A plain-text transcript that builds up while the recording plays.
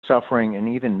suffering, and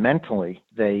even mentally,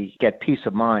 they get peace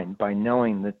of mind by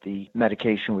knowing that the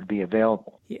medication would be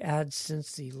available. He adds,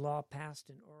 since the law passed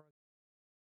in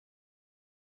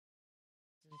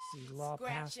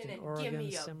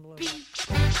Oregon, similar.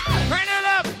 Turn it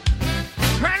up!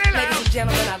 Turn it up! Ladies and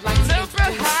gentlemen, I'd like to introduce the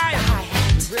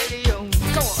hi-hat. Radio.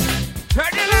 Go on.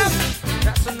 Turn it up!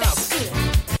 That's enough. That's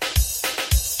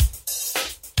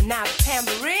good. Now the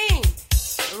tambourine.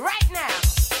 Right now.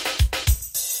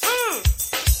 Woo!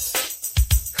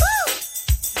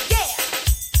 Yeah!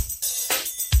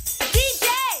 DJ!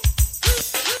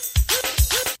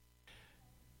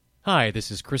 Hi,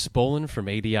 this is Chris Bolin from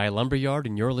ADI Lumberyard,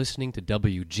 and you're listening to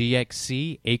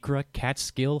WGXC, Acra,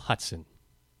 Catskill, Hudson.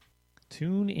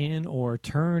 Tune in or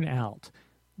turn out.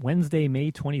 Wednesday,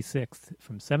 May 26th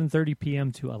from 7:30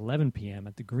 p.m. to 11 p.m.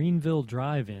 at the Greenville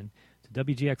Drive-In to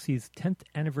WGXC's 10th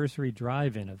Anniversary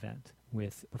Drive-In event,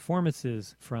 with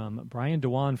performances from Brian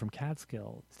Dewan from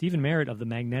Catskill, Stephen Merritt of the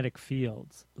Magnetic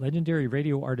Fields, legendary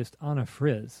radio artist Anna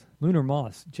Frizz, Lunar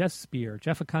Moss, Jess Spear,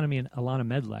 Jeff Economy and Alana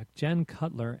Medlek, Jen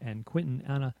Cutler and Quentin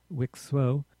Anna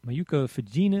Wixwo, Mayuko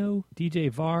Fujino,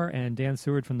 DJ Var, and Dan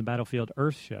Seward from the Battlefield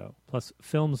Earth Show, plus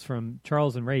films from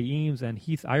Charles and Ray Eames and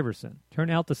Heath Iverson. Turn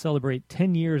out to celebrate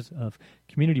 10 years of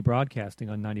community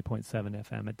broadcasting on 90.7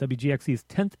 FM at WGXC's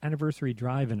 10th Anniversary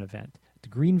Drive-In event. The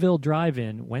Greenville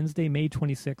Drive-In, Wednesday, May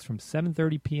 26th from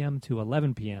 7:30 p.m. to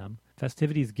 11 p.m.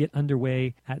 Festivities get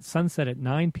underway at sunset at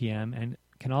 9 p.m. and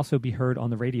can also be heard on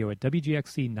the radio at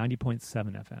WGXC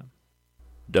 90.7 FM.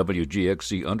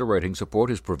 WGXC underwriting support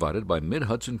is provided by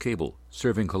Mid-Hudson Cable,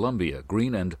 serving Columbia,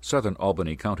 Greene, and southern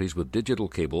Albany counties with digital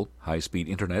cable, high-speed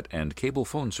internet, and cable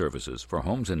phone services for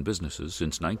homes and businesses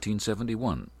since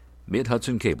 1971.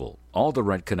 Mid-Hudson Cable, all the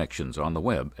right connections on the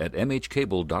web at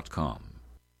mhcable.com.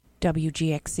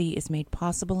 WGXC is made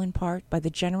possible in part by the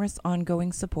generous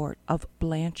ongoing support of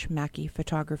Blanche Mackey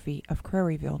Photography of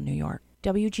Craryville, New York.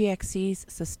 WGXC's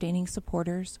sustaining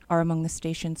supporters are among the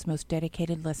station's most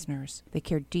dedicated listeners. They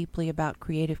care deeply about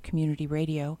creative community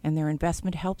radio, and their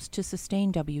investment helps to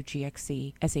sustain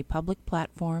WGXC as a public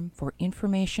platform for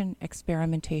information,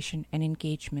 experimentation, and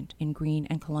engagement in Greene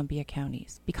and Columbia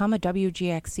counties. Become a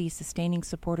WGXC sustaining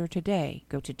supporter today.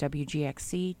 Go to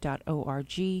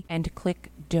WGXC.org and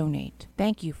click Donate.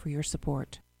 Thank you for your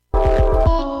support.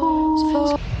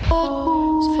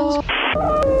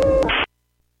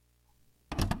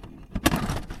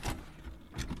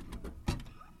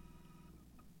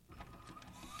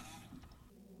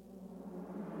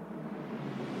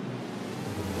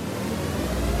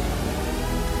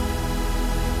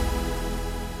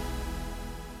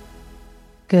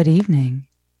 Good evening.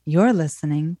 You're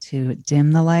listening to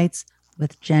Dim the Lights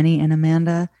with Jenny and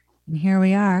Amanda. And here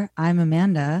we are. I'm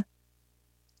Amanda.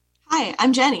 Hi,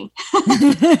 I'm Jenny.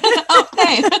 Oh,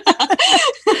 hey.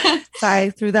 Sorry, I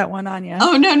threw that one on you.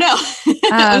 Oh, no.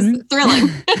 It was thrilling.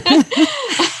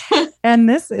 And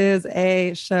this is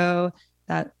a show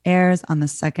that airs on the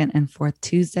second and fourth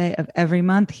Tuesday of every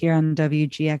month here on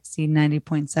WGXC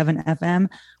 90.7 FM,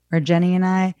 where Jenny and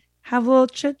I have little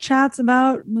chit chats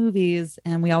about movies,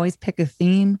 and we always pick a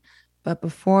theme. But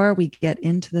before we get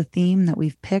into the theme that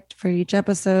we've picked for each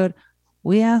episode,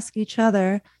 we ask each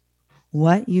other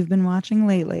what you've been watching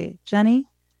lately. Jenny,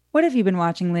 what have you been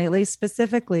watching lately?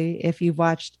 Specifically, if you've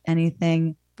watched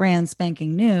anything brand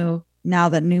spanking new now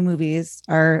that new movies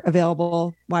are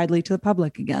available widely to the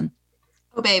public again.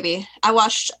 Oh, baby. I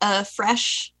watched a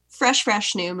fresh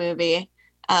new movie,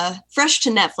 fresh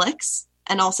to Netflix.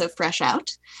 And also fresh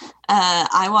out.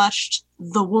 I watched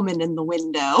The Woman in the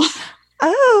Window.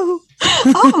 Oh,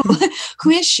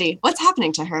 who is she? What's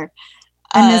happening to her?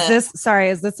 And is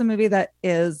this a movie that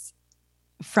is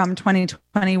from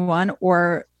 2021,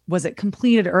 or was it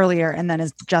completed earlier and then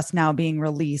is just now being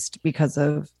released because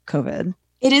of COVID?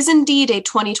 It is indeed a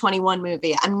 2021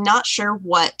 movie. I'm not sure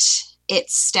what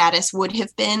its status would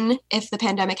have been if the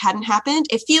pandemic hadn't happened.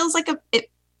 It feels like it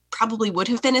probably would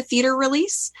have been a theater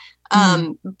release.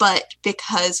 But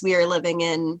because we are living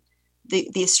in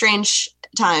these strange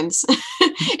times,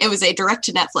 it was a direct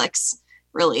to Netflix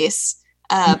release.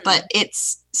 But it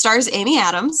stars Amy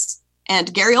Adams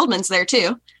and Gary Oldman's there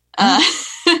too. And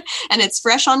it's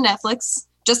fresh on Netflix.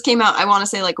 Just came out, I want to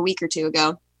say like a week or two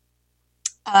ago.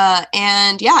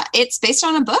 And yeah, it's based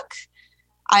on a book.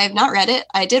 I have not read it.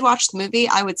 I did watch the movie.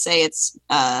 I would say it's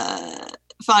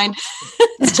fine.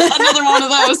 It's just another one of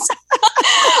those.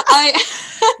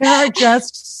 There are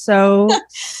just so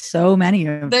many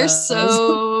of those. There's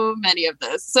so many of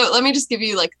those. So let me just give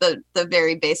you like the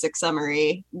very basic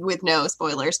summary with no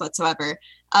spoilers whatsoever.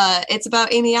 It's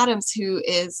about Amy Adams, who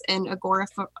is an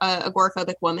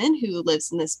agoraphobic woman who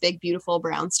lives in this big, beautiful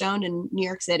brownstone in New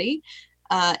York City.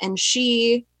 and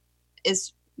she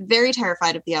is very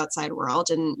terrified of the outside world,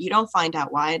 and you don't find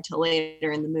out why until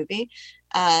later in the movie.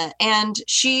 And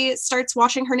she starts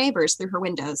watching her neighbors through her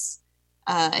windows,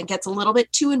 and gets a little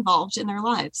bit too involved in their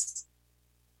lives.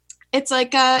 It's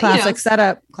like classic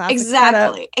setup. Classic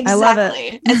exactly. Setup. I love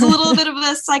it. It's a little bit of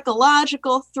a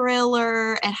psychological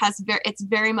thriller. It's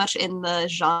very much in the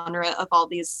genre of all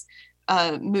these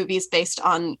movies based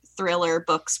on thriller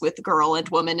books with girl and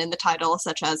woman in the title,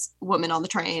 such as Woman on the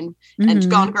Train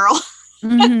and Gone Girl.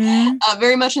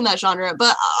 Very much in that genre.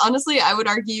 But honestly, I would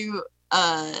argue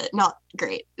not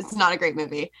great. It's not a great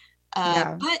movie.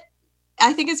 But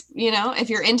I think it's, if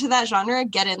you're into that genre,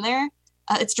 get in there.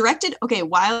 It's directed,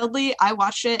 wildly. I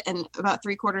watched it, and about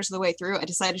 3/4 of the way through, I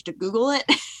decided to Google it.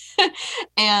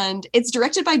 And it's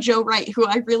directed by Joe Wright, who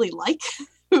I really like.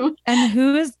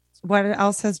 And what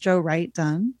else has Joe Wright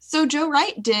done? So Joe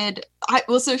Wright did,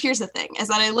 so here's the thing, is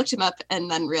that I looked him up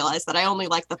and then realized that I only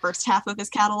like the first half of his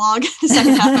catalog. The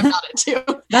second half I'm not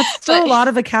into. That's still a lot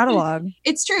of a catalog.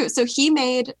 It's true. So he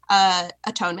made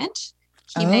Atonement.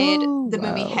 He made the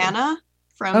movie Hannah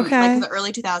from the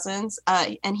early 2000s.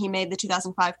 And he made the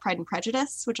 2005 Pride and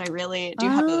Prejudice, which I really do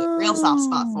have a real soft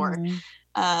spot for.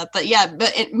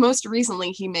 But most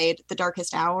recently he made The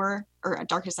Darkest Hour, or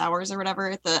Darkest Hours or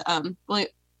whatever, the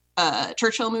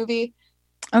Churchill movie.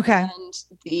 Okay. And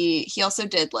he also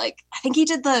did I think he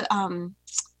did the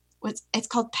it's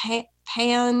called Pan.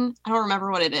 I don't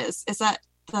remember what it is. Is that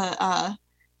the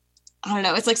I don't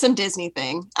know. It's like some Disney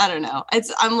thing. I don't know.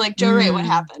 I'm like, Joe Wright, what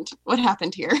happened? What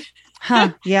happened here?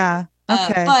 Huh. Yeah.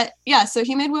 Okay. But yeah, so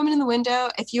he made Woman in the Window.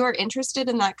 If you are interested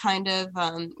in that kind of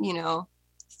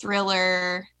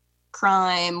thriller,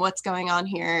 crime, what's going on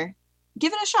here,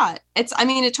 give it a shot.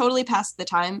 It totally passed the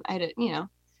time.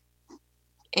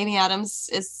 Amy Adams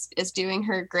is doing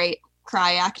her great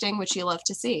cry acting, which you love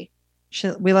to see.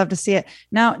 We love to see it.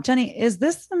 Now, Jenny, is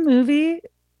this the movie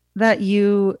that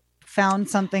you found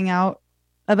something out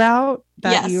about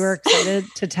that you were excited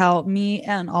to tell me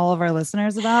and all of our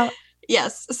listeners about?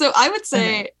 Yes. So I would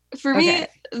say for me,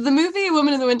 the movie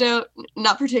Woman in the Window,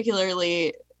 not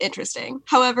particularly interesting.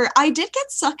 However, I did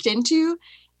get sucked into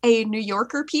a New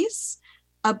Yorker piece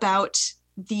about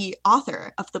the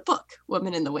author of the book,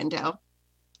 Woman in the Window,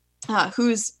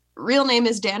 whose real name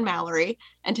is Dan Mallory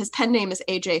and his pen name is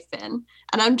AJ Finn.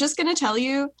 And I'm just going to tell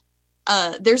you,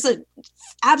 there's an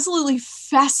absolutely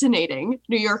fascinating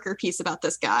New Yorker piece about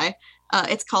this guy.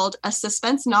 It's called A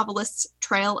Suspense Novelist's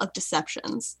Trail of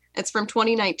Deceptions. It's from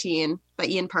 2019 by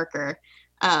Ian Parker.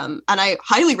 And I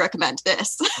highly recommend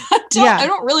this. I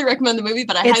don't really recommend the movie,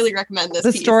 but I highly recommend this.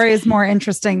 The story is more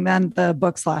interesting than the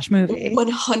book / movie.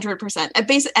 100%.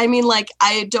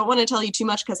 I don't want to tell you too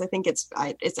much because I think it's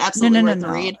absolutely worth the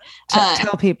read.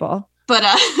 Tell people. But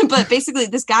basically,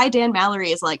 this guy Dan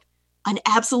Mallory is like an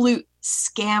absolute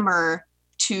scammer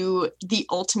to the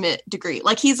ultimate degree.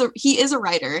 He is a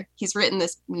writer. He's written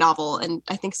this novel and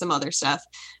I think some other stuff,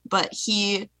 but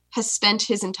he has spent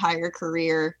his entire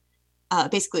career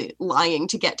basically lying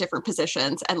to get different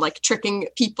positions and tricking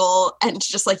people and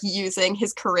just using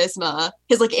his charisma,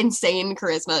 his insane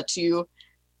charisma to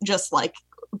just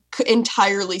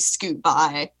entirely scoot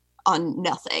by on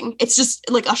nothing. It's just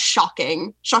a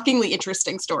shockingly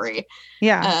interesting story.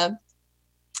 Yeah.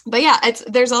 But yeah,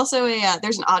 there's also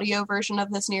there's an audio version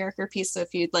of this New Yorker piece. So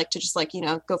if you'd like to just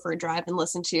go for a drive and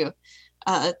listen to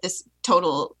this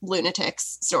total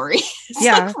lunatic's story,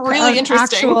 it's really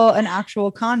interesting. An actual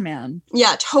con man.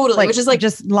 Yeah, totally. Which is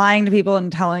just lying to people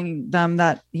and telling them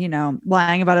that,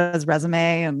 lying about his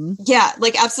resume and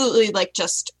absolutely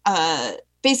just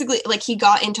basically he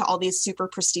got into all these super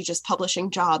prestigious publishing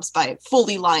jobs by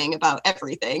fully lying about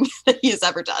everything that he has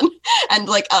ever done and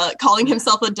calling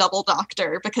himself a double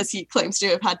doctor because he claims to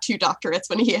have had 2 doctorates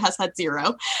when he has had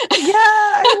 0.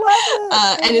 I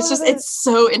love it. And it's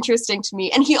so interesting to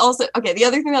me. And he also, the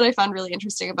other thing that I found really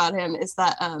interesting about him is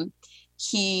that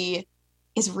he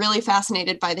is really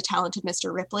fascinated by The Talented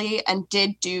Mr. Ripley and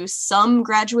did do some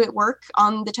graduate work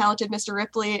on The Talented Mr.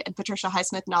 Ripley and Patricia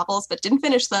Highsmith novels, but didn't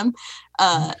finish them.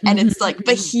 And it's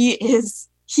but he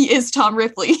is Tom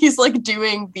Ripley. He's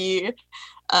doing the,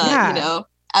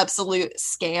 absolute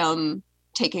scam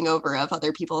taking over of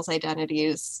other people's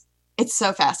identities. It's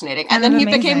so fascinating. And then he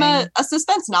became a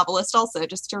suspense novelist also,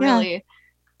 just to really...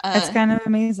 it's kind of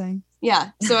amazing.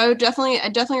 Yeah, so I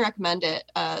definitely recommend it.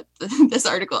 This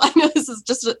article. I know this is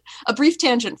just a brief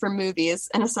tangent from movies,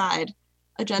 an aside,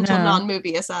 a gentle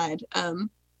non-movie aside.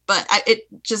 But it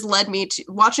just led me to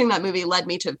watching that movie. Led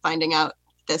me to finding out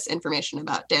this information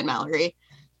about Dan Mallory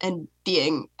and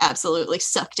being absolutely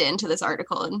sucked into this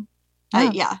article. And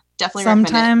definitely.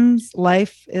 Sometimes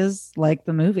life is like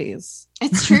the movies.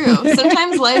 It's true.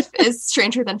 Sometimes life is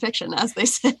stranger than fiction, as they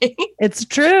say. It's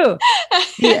true.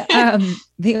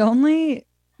 The only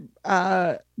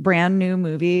brand new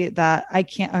movie that I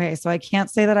can't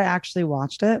say that I actually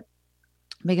watched it,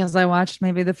 because I watched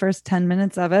maybe the first 10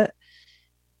 minutes of it.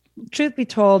 Truth be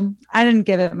told, I didn't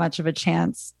give it much of a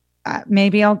chance.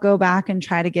 Maybe I'll go back and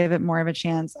try to give it more of a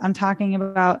chance. I'm talking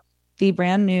about the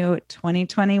brand new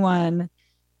 2021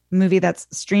 movie that's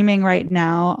streaming right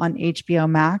now on HBO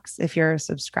Max. If you're a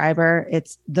subscriber,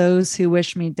 it's Those Who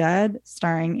Wish Me Dead,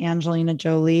 starring Angelina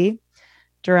Jolie,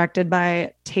 directed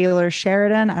by Taylor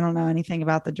Sheridan. I don't know anything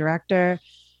about the director.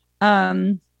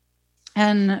 And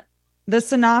the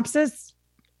synopsis,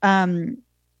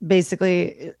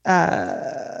 basically,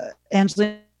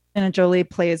 Angelina Jolie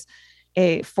plays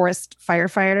a forest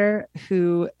firefighter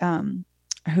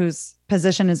whose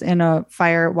position is in a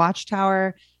fire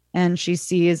watchtower, and she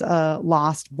sees a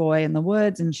lost boy in the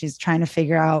woods, and she's trying to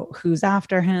figure out who's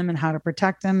after him and how to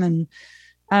protect him,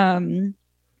 and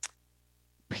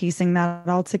piecing that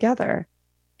all together.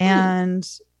 And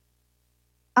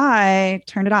I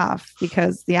turned it off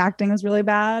because the acting was really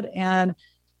bad. And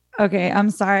okay, I'm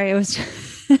sorry, it was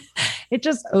it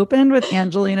just opened with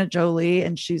Angelina Jolie,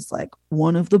 and she's like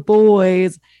one of the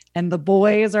boys, and the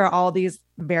boys are all these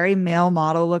very male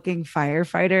model looking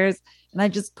firefighters. And I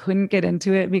just couldn't get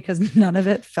into it because none of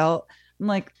it felt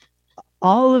like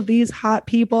all of these hot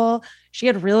people. She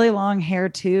had really long hair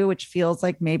too, which feels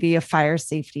like maybe a fire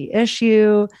safety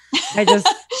issue. I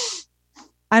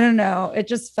don't know. It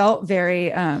just felt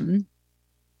very, I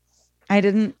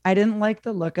didn't like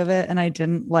the look of it, and I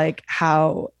didn't like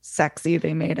how sexy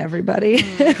they made everybody.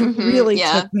 It really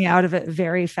took me out of it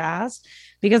very fast,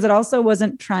 because it also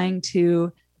wasn't trying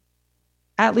to,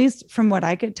 at least from what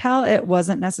I could tell, it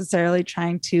wasn't necessarily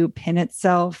trying to pin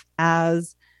itself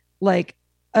as like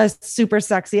a super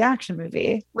sexy action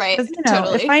movie. Right.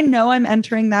 Totally. If I know I'm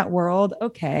entering that world,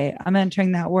 okay, I'm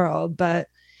entering that world. But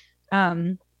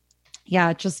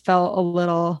it just felt a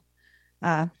little,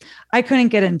 I couldn't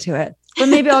get into it, but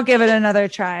maybe I'll give it another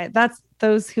try. That's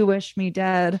Those Who Wish Me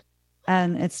Dead.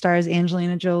 And it stars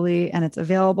Angelina Jolie, and it's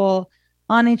available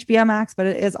on HBO Max, but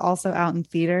it is also out in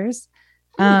theaters.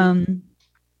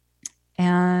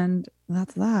 And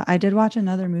that's that. I did watch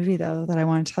another movie though that I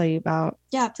want to tell you about.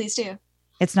 Yeah, please do.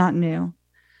 It's not new.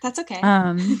 That's okay.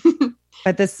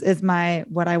 But this is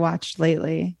what I watched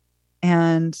lately.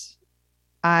 And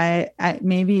I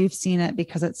maybe you've seen it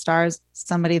because it stars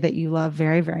somebody that you love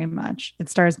very, very much. It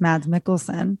stars Mads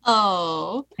Mikkelsen.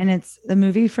 Oh. And it's a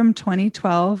movie from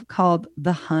 2012 called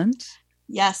The Hunt.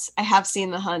 Yes, I have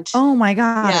seen The Hunt. Oh my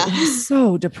God. Yeah. It was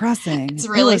so depressing. It's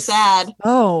really sad.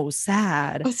 Oh,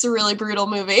 sad. It's a really brutal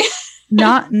movie.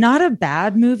 not a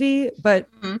bad movie, but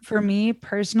for me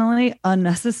personally,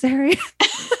 unnecessary.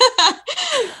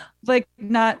 I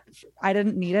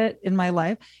didn't need it in my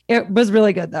life. It was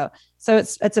really good though. So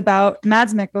it's about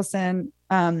Mads Mikkelsen.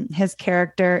 His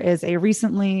character is a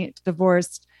recently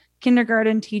divorced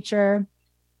kindergarten teacher.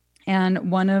 And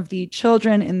one of the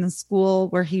children in the school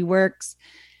where he works,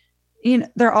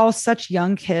 they're all such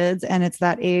young kids. And it's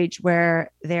that age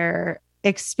where they're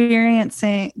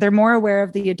more aware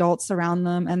of the adults around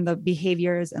them and the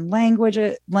behaviors and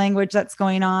language that's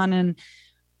going on. And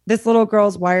this little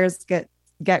girl's wires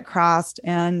get crossed.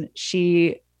 And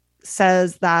she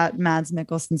says that Mads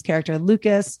Mikkelsen's character,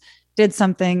 Lucas, did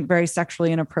something very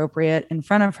sexually inappropriate in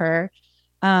front of her.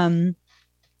 And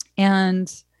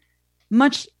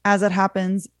much as it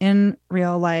happens in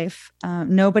real life,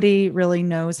 nobody really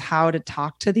knows how to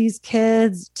talk to these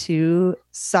kids to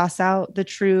suss out the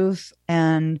truth.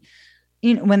 And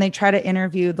when they try to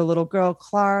interview the little girl,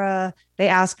 Clara, they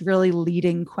ask really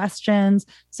leading questions.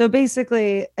 So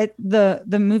basically, the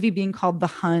movie being called The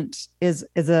Hunt is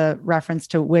a reference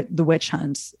to the witch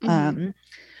hunt.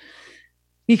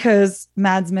 Because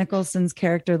Mads Mikkelsen's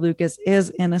character, Lucas,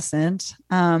 is innocent,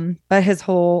 but his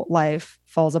whole life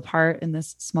falls apart in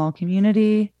this small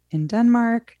community in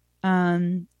Denmark.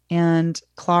 And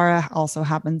Clara also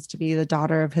happens to be the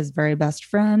daughter of his very best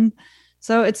friend.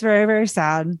 So it's very, very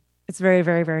sad. It's very,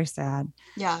 very, very sad.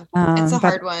 Yeah, it's a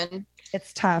hard one.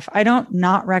 It's tough. I don't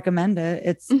not recommend it.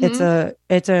 It's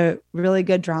a really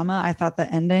good drama. I thought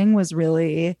the ending was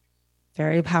really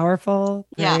very powerful,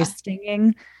 very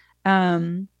stinging.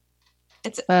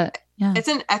 It's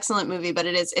an excellent movie, but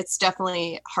it's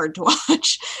definitely hard to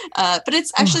watch. But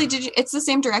it's actually it's the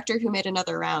same director who made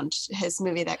Another Round, his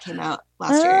movie that came out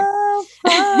last year.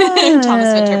 Thomas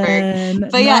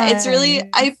Vinterberg. But yeah, it's really,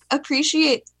 I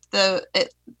appreciate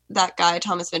that guy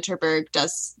Thomas Vinterberg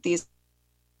does these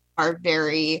are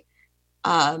very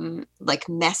like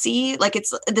messy. Like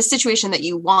it's the situation that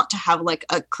you want to have like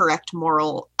a correct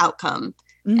moral outcome,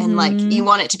 and like you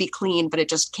want it to be clean, but it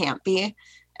just can't be.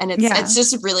 And it's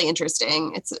just really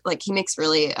interesting. It's like he makes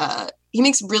really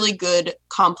good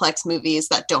complex movies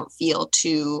that don't feel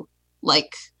too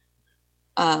like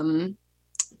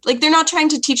they're not trying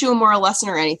to teach you a moral lesson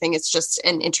or anything. It's just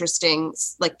an interesting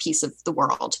like piece of the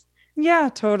world. Yeah,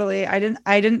 totally. I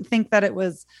didn't think that it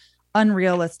was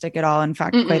unrealistic at all. In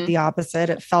fact, quite the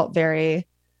opposite. It felt very,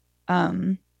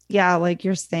 like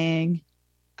you're saying,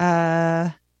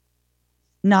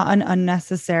 not an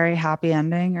unnecessary happy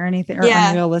ending or anything, or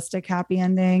unrealistic happy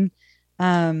ending.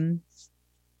 It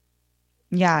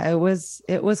was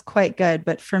quite good.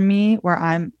 But for me,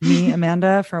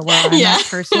 Amanda, for where I'm at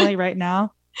personally right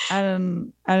now, I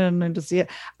didn't need to see it.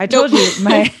 I told you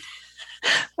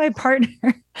my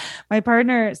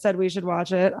partner said we should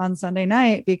watch it on Sunday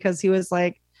night because he was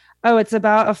like, oh, it's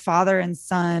about a father and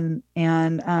son,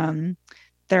 and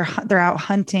they're out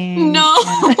hunting. No.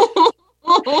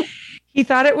 He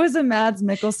thought it was a Mads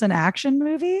Mikkelsen action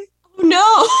movie.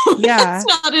 No. Yeah. That's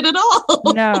not it at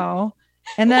all. No.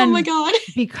 And then oh my God,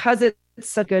 because it's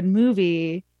such a good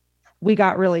movie, we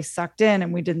got really sucked in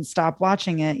and we didn't stop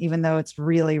watching it, even though it's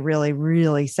really, really,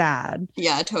 really sad.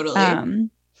 Yeah, totally.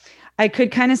 I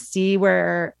could kind of see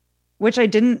I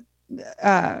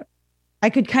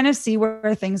could kind of see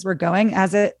where things were going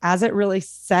as it really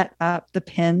set up the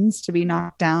pins to be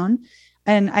knocked down.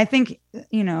 And I think,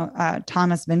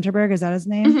 Thomas Vinterberg, is that his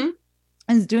name? Mm-hmm.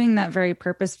 Is doing that very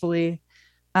purposefully,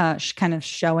 kind of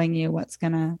showing you what's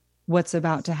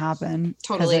about to happen.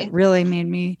 Totally. It really made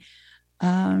me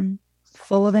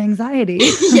full of anxiety.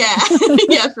 Yeah,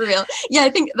 for real. Yeah, I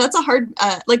think that's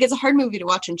it's a hard movie to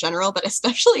watch in general, but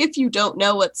especially if you don't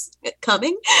know what's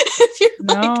coming.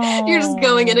 If you're just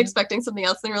going in expecting something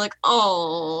else, then you're like,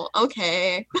 oh,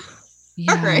 okay.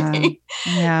 Yeah. All right.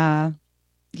 Yeah.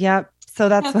 Yep. So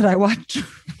that's what I watched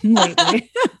lately.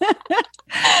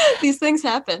 These things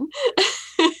happen.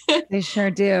 They sure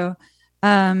do.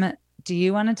 Do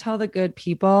you want to tell the good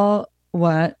people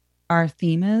what our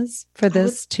theme is for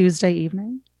this Tuesday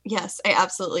evening? Yes, I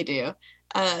absolutely do.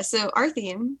 So our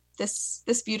theme this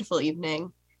beautiful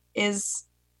evening is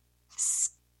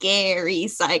scary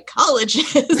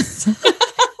psychologists.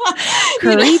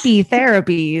 Creepy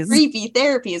therapies.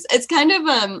 It's kind of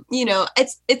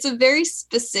it's a very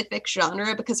specific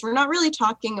genre because we're not really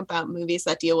talking about movies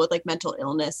that deal with like mental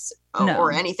illness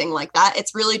or anything like that.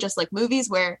 It's really just like movies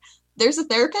where there's a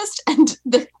therapist and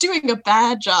they're doing a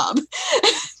bad job.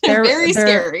 They're very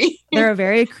scary. They're a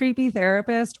very creepy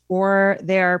therapist, or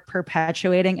they're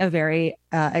perpetuating a very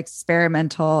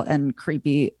experimental and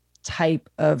creepy type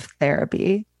of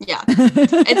therapy. Yeah.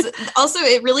 It's also,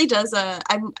 it really does.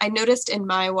 I noticed in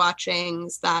my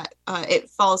watchings that it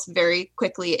falls very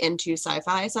quickly into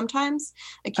sci-fi sometimes.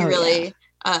 Like you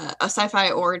a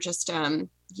sci-fi or just,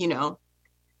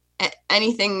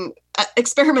 anything,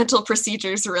 experimental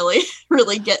procedures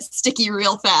really get sticky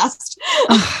real fast.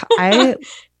 I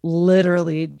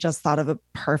literally just thought of a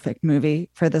perfect movie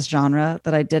for this genre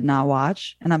that I did not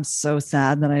watch. And I'm so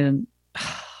sad that I didn't.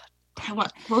 I'm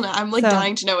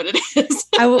dying to know what it is.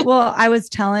 I was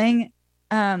telling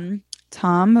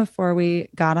Tom before we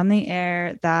got on the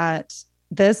air that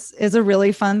this is a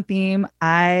really fun theme.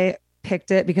 I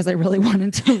picked it because I really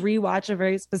wanted to rewatch a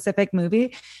very specific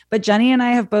movie, but Jenny and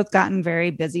I have both gotten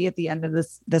very busy at the end of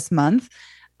this month.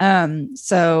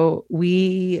 So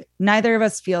neither of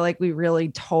us feel like we really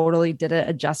totally did it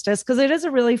a justice because it is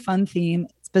a really fun theme.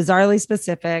 It's bizarrely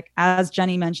specific. As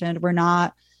Jenny mentioned, we're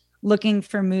not looking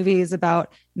for movies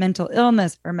about mental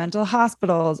illness or mental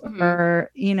hospitals or,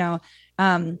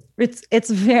 it's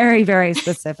very, very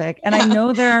specific. And I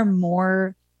know there are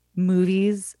more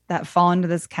movies that fall into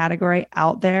this category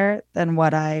out there than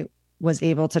what I was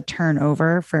able to turn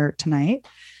over for tonight.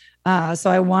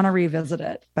 So I want to revisit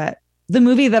it, but the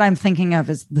movie that I'm thinking of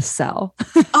is The Cell.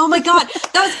 Oh my God.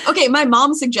 That was okay. My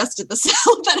mom suggested The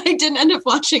Cell, but I didn't end up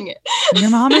watching it. Your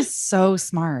mom is so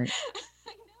smart.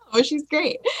 Oh, she's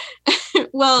great.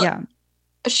 Well, yeah.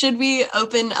 Should we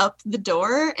open up the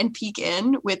door and peek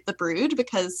in with The Brood?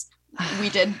 Because we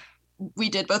did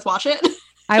both watch it.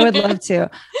 I would love to.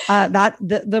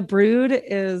 The Brood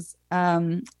is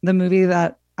the movie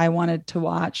that I wanted to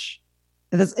watch.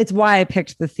 It's why I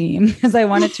picked the theme, because I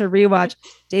wanted to rewatch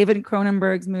David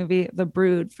Cronenberg's movie, The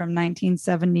Brood from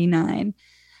 1979.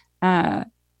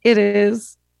 It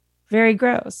is very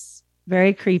gross,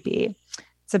 very creepy.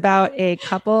 It's about a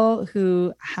couple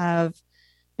who have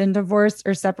been divorced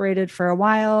or separated for a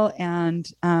while. And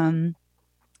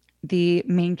the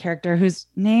main character, whose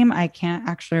name I can't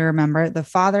actually remember, the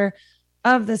father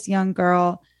of this young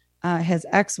girl. His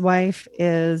ex-wife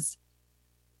is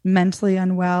mentally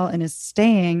unwell and is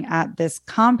staying at this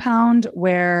compound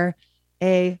where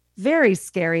a very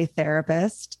scary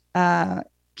therapist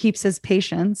keeps his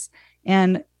patients.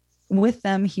 And with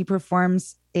them, he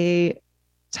performs a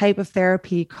type of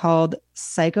therapy called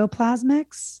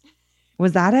psychoplasmics.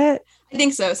 Was that it? I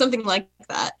think so. Something like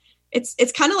that. It's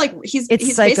kind of like he's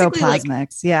psychoplasmics. Like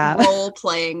yeah. Role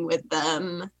playing with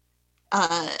them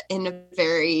in a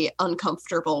very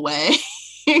uncomfortable way.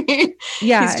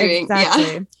 Yeah,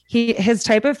 exactly. Yeah. His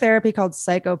type of therapy called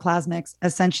psychoplasmics,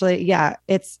 essentially,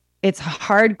 it's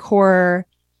hardcore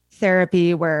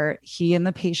therapy where he and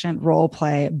the patient role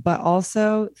play, but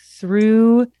also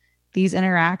through these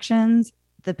interactions,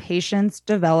 the patients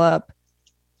develop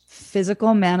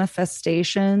physical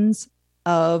manifestations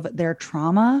of their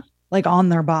trauma, like on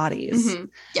their bodies. Mm-hmm.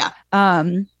 Yeah.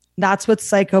 That's what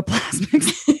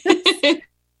psychoplasmics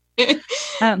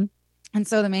is. And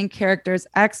so the main character's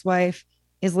ex-wife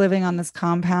is living on this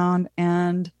compound,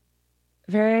 and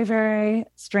very, very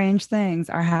strange things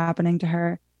are happening to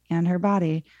her and her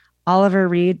body. Oliver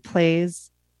Reed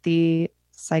plays the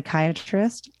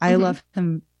psychiatrist. I love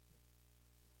him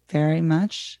very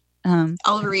much.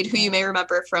 Oliver Reed, who you may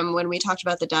remember from when we talked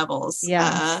about The Devils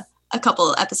a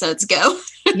couple episodes ago.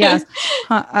 Yes.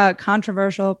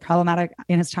 Controversial, problematic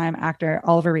in his time actor,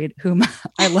 Oliver Reed, whom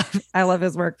I love. I love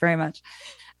his work very much.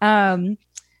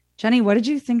 Jenny, what did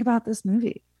you think about this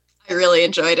movie? I really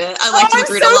enjoyed it. I liked the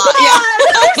Brood a lot. Yeah.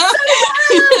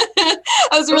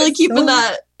 I was really keeping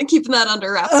that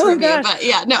under wraps for me. But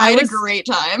yeah, no, I had a great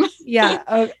time. Yeah.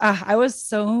 I was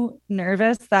so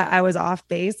nervous that I was off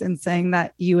base in saying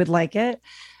that you would like it.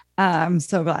 I'm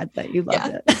so glad that you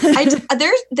loved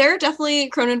it. There are definitely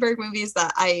Cronenberg movies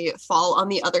that I fall on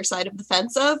the other side of the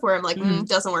fence of, where I'm like,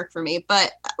 doesn't work for me.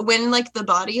 But when like the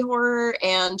body horror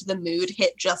and the mood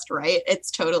hit just right, it's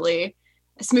totally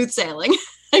smooth sailing.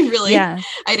 I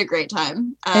had a great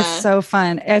time. It's so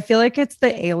fun. I feel like it's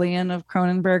the Alien of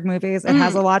Cronenberg movies. It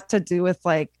has a lot to do with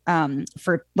like,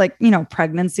 for like,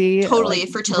 pregnancy, totally, like,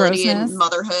 fertility grossness. And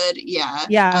motherhood.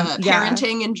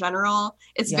 Parenting in general.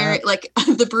 It's very like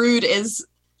the Brood is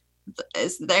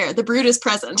there. The Brood is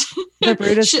present. The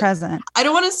Brood is present. I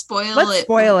don't want to spoil it. Let's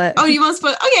spoil it. Oh, you want to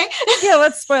spoil? Okay. Yeah,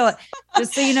 let's spoil it.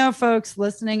 Just so you know, folks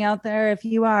listening out there, if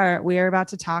you are, we are about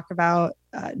to talk about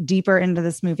deeper into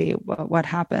this movie, what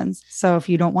happens. So if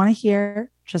you don't want to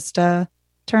hear, just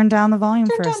turn down the volume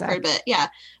for a bit. Yeah.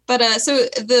 But so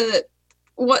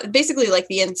basically like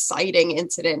the inciting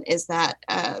incident is that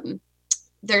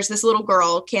there's this little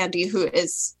girl, Candy, who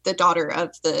is the daughter of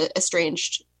the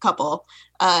estranged couple.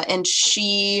 And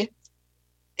she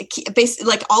basically,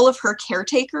 like, all of her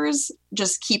caretakers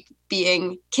just keep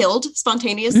being killed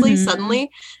spontaneously,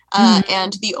 suddenly.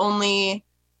 And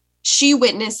she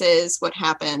witnesses what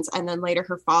happens. And then later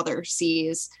her father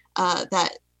sees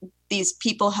that these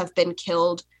people have been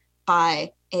killed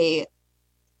by a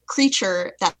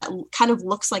creature that kind of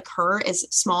looks like her, is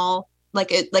small,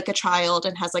 like a child,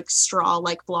 and has like straw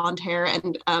like blonde hair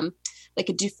and like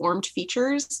a deformed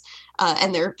features,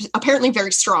 and they're apparently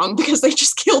very strong because they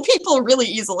just kill people really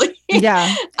easily.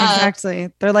 Yeah,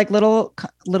 exactly. They're like little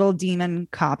demon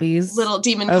copies. Of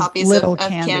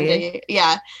Candy.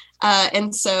 Yeah.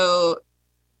 And so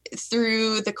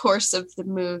through the course of the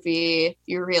movie,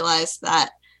 you realize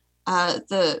that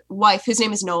the wife, whose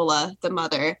name is Nola, the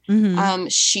mother,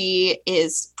 she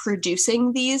is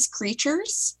producing these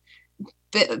creatures.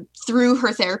 Through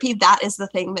her therapy, that is the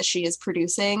thing that she is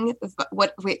producing.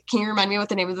 Can you remind me what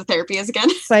the name of the therapy is again?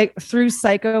 Through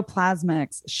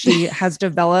psychoplasmics, she has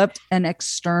developed an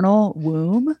external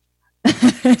womb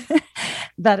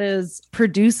that is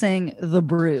producing the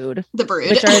brood,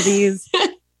 which are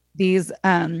these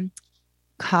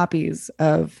copies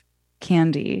of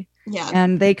Candy. Yeah.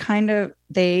 And they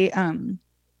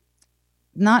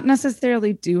not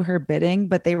necessarily do her bidding,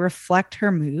 but they reflect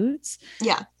her moods.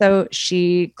 Yeah. So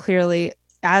she clearly,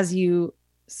 as you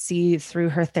see through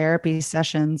her therapy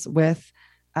sessions with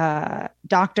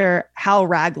Dr. Hal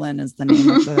Raglan is the name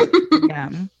of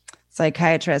the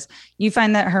psychiatrist, you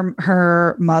find that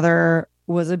her mother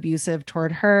was abusive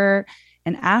toward her.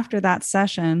 And after that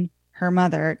session, her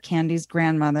mother, Candy's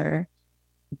grandmother,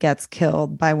 gets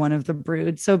killed by one of the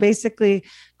brood. So basically,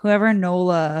 whoever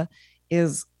Nola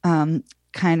is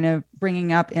kind of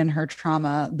bringing up in her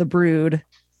trauma, the brood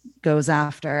goes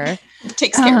after,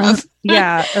 takes care of.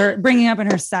 Or bringing up in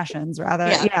her sessions rather.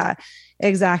 Yeah,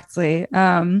 exactly.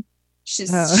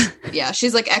 She's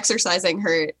like exercising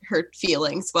her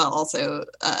feelings while also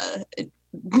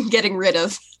getting rid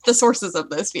of the sources of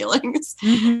those feelings.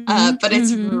 But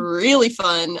it's really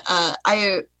fun.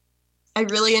 I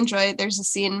really enjoyed, there's a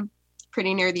scene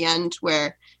pretty near the end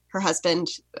where her husband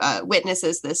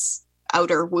witnesses this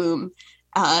outer womb,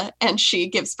 and she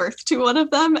gives birth to one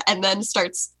of them and then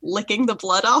starts licking the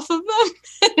blood off of them.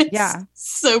 It's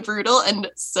so brutal and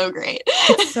so great.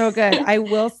 It's so good. I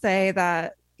will say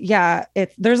that,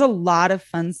 there's a lot of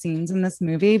fun scenes in this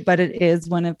movie, but it is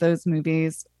one of those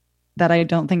movies that I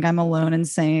don't think I'm alone in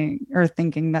saying or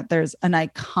thinking that there's an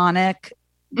iconic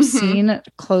scene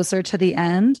closer to the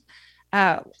end.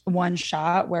 One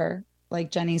shot where,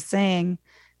 like Jenny's saying,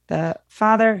 the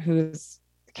father, whose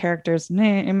character's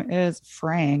name is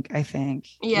Frank, I think.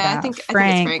 I think it's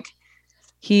Frank.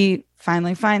 He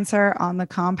finally finds her on the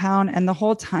compound, and the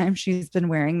whole time she's been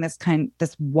wearing this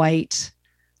white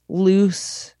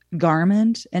loose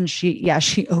garment, and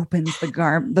she opens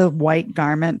the white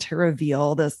garment to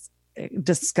reveal this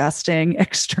disgusting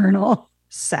external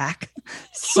sack.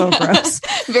 So gross.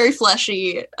 Very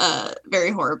fleshy,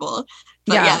 very horrible.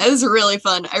 But it was really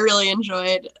fun. I really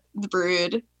enjoyed The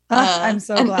Brood. I'm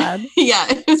so glad.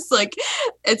 It's like,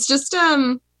 it's just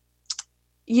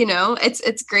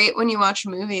it's great when you watch a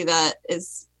movie that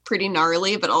is pretty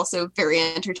gnarly but also very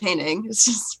entertaining. It's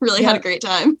just really had a great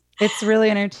time. It's really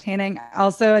entertaining.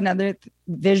 Also, another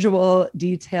visual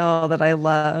detail that I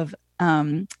love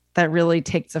that really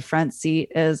takes a front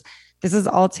seat is this is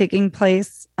all taking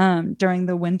place during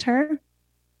the winter,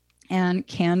 and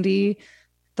Candy,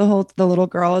 the little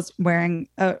girl, is wearing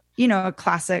a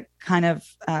classic kind of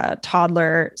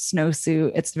toddler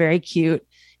snowsuit. It's very cute,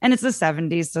 and it's the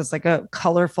 70s, so it's like a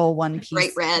colorful one piece,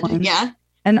 bright red,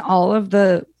 and all of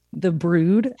the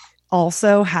Brood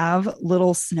also have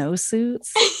little snowsuits,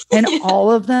 and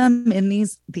all of them in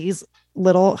these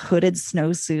little hooded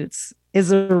snowsuits is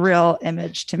a real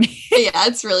image to me.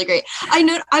 It's really great.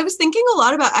 I was thinking a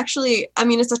lot about, actually, I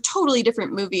mean, it's a totally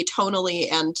different movie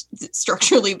tonally and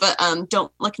structurally, but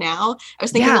Don't Look Now. I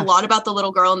was thinking a lot about the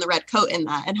little girl in the red coat in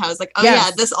that, and how I was like,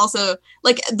 this also,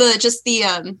 like,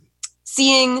 the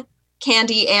seeing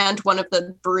Candy and one of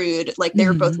the Brood, like, they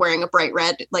were both wearing a bright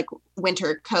red, like,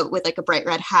 winter coat with like a bright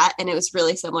red hat, and it was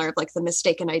really similar of like the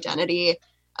mistaken identity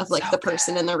of like the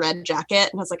person in the red jacket.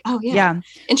 And I was like,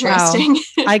 interesting.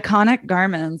 Wow. Iconic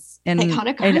garments in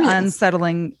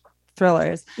unsettling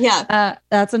thrillers.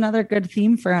 That's another good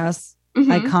theme for us.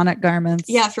 Iconic garments.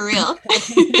 For real.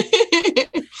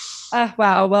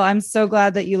 Wow. Well, I'm so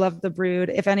glad that you love The Brood.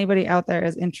 If anybody out there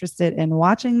is interested in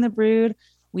watching The Brood,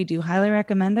 we do highly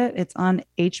recommend it. It's on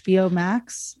HBO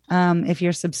Max if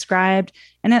you're subscribed,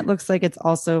 and it looks like it's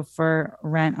also for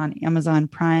rent on Amazon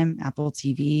Prime, Apple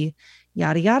TV,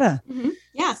 yada yada.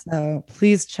 So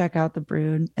please check out The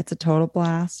Brood. It's a total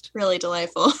blast. Really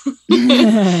delightful.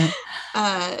 Can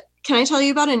I tell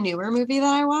you about a newer movie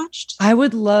that I watched? I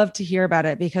would love to hear about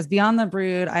it, because Beyond the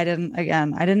Brood, I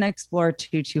didn't explore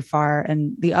too far,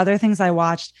 and the other things I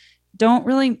watched don't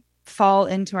really fall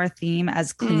into our theme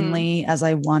as cleanly as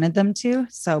I wanted them to.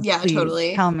 So please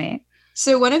totally tell me.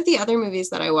 So one of the other movies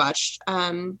that I watched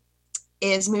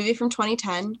is a movie from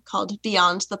 2010 called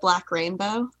Beyond the Black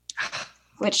Rainbow,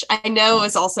 which I know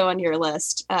is also on your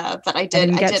list, but I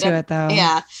didn't get to it though.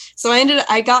 Yeah, so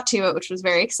I got to it, which was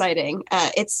very exciting.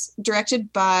 It's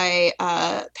directed by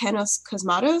Panos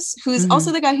Cosmatos, who's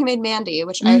also the guy who made Mandy,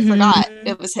 which I forgot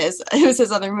it was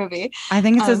his other movie. I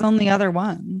think it's his only other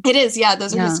one. It is, yeah.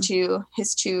 Those are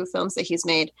his two films that he's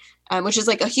made, which is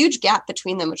like a huge gap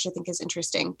between them, which I think is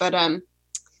interesting. But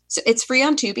so it's free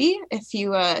on Tubi if you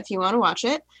want to watch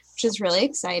it, which is really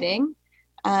exciting.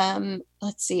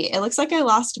 Let's see. It looks like I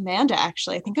lost Amanda,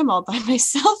 actually. I think I'm all by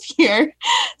myself here.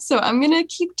 So I'm going to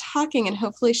keep talking and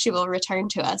hopefully she will return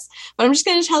to us. But I'm just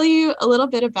going to tell you a little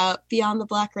bit about Beyond the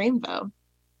Black Rainbow.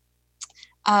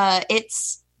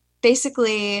 It's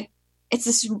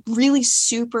this really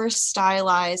super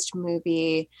stylized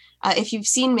movie. If you've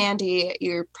seen Mandy,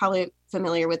 you're probably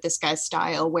familiar with this guy's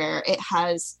style, where it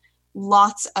has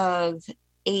lots of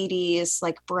 80s,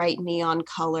 like bright neon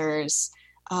colors,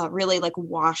 really like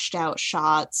washed out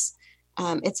shots.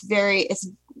 It's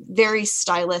very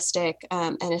stylistic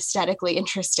and aesthetically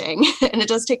interesting. And it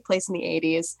does take place in the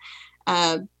 80s.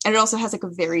 And it also has like a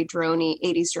very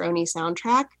 80s droney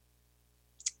soundtrack.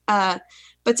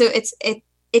 But so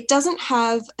it doesn't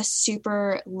have a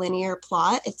super linear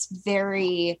plot. It's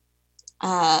very,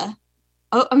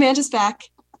 Amanda's back.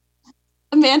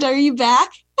 Amanda, are you back?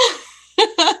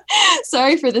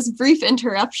 Sorry for this brief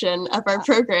interruption of our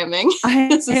programming.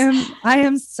 I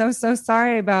am so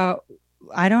sorry about,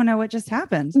 I don't know what just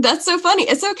happened. That's so funny.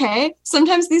 It's okay.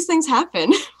 Sometimes these things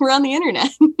happen. We're on the internet.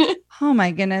 Oh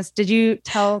my goodness. Did you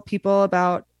tell people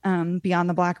about Beyond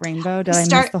the Black Rainbow? Did I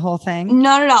miss the whole thing?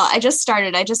 Not at all. I just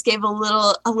started. I just gave a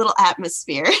little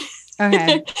atmosphere.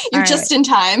 Okay. You're just in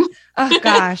time. Oh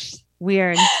gosh.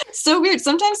 Weird. So weird.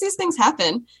 Sometimes these things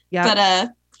happen. Yeah.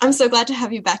 But I'm so glad to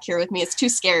have you back here with me. It's too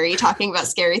scary talking about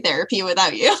scary therapy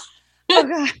without you. Oh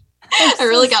god. I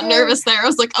really got nervous there. I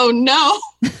was like, oh no.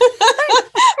 I'm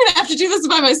gonna have to do this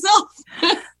by myself.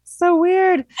 So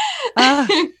weird.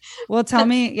 Well, tell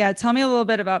me a little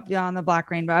bit about Beyond the Black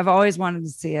Rainbow. I've always wanted to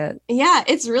see it. Yeah,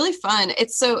 it's really fun.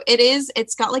 It's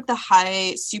got like the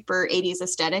high super 80s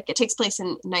aesthetic. It takes place in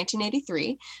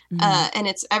 1983.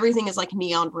 And everything is like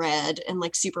neon red and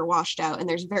like super washed out. And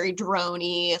there's very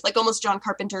drony, like almost John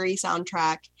Carpenter-y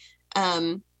soundtrack.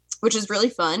 Which is really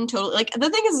fun. Totally. Like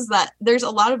the thing is that there's a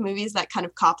lot of movies that kind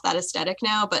of cop that aesthetic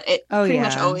now, but it pretty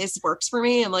much always works for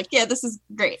me. I'm like, yeah, this is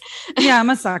great. Yeah, I'm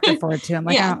a sucker for it too. I'm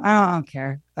like, I don't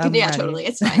care. I'm ready. Totally.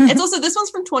 It's fine. It's also, this one's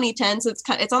from 2010, so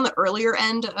it's on the earlier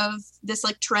end of this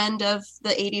like trend of the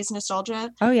 80s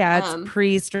nostalgia. Oh yeah, it's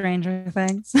pre Stranger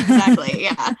Things. Exactly.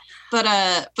 Yeah.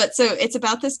 But so it's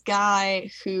about this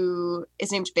guy who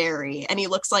is named Barry, and he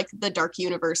looks like the Dark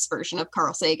Universe version of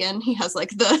Carl Sagan. He has like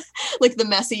the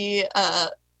messy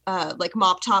like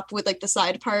mop top with like the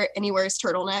side part, and he wears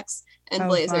turtlenecks and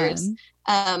blazers.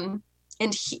 Fun.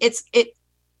 And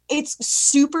it's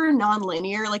super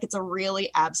non-linear. Like it's a really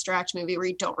abstract movie where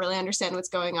you don't really understand what's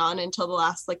going on until the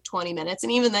last like 20 minutes.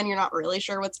 And even then you're not really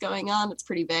sure what's going on. It's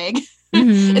pretty vague.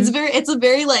 Mm-hmm.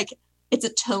 It's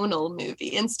a tonal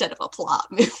movie instead of a plot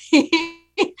movie.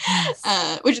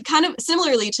 Which is kind of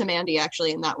similarly to Mandy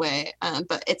actually in that way.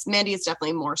 But Mandy is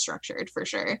definitely more structured for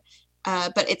sure.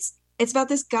 But it's about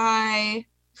this guy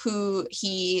who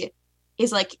he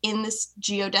is like in this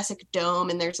geodesic dome,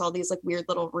 and there's all these like weird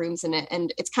little rooms in it,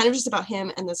 and it's kind of just about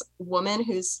him and this woman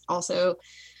who's also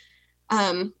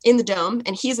in the dome,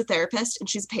 and he's a therapist and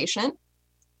she's a patient,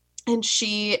 and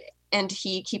she and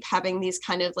he keep having these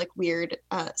kind of like weird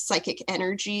psychic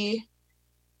energy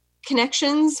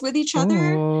connections with each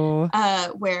other.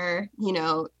 Where, you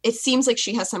know, it seems like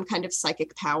she has some kind of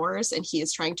psychic powers and he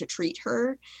is trying to treat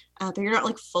her, but you're not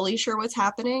like fully sure what's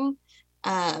happening.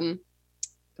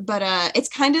 But it's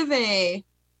kind of an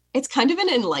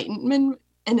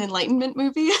enlightenment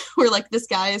movie where like this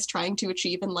guy is trying to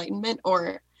achieve enlightenment,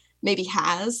 or maybe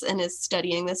has, and is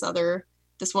studying this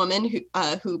woman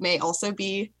who may also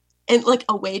be in like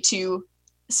a way to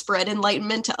spread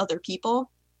enlightenment to other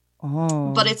people.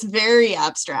 Oh. But it's very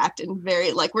abstract and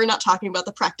very like, we're not talking about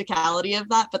the practicality of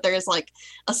that, but there's like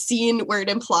a scene where it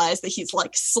implies that he's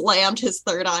like slammed his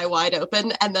third eye wide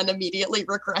open and then immediately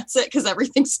regrets it because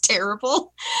everything's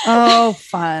terrible. Oh,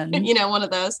 fun. You know, one of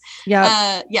those.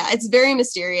 Yeah. Yeah, it's very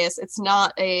mysterious. It's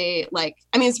not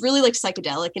it's really like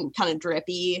psychedelic and kind of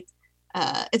drippy.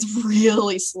 It's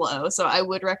really slow, so I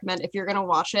would recommend, if you're gonna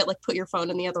watch it, like put your phone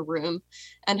in the other room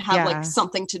and have like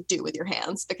something to do with your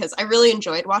hands, because I really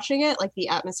enjoyed watching it. Like the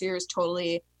atmosphere is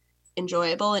totally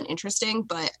enjoyable and interesting,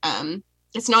 but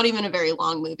it's not even a very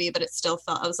long movie, but it still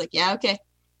felt, I was like, yeah, okay,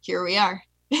 here we are.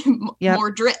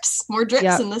 More drips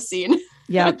in this scene.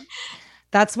 Yep.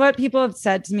 That's what people have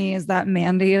said to me, is that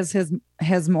Mandy is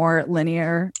his more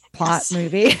linear plot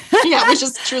movie. Yeah, which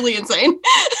is truly insane.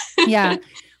 Yeah.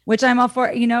 Which I'm all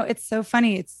for. You know, it's so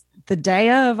funny. It's the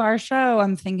day of our show.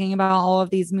 I'm thinking about all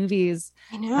of these movies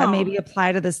that maybe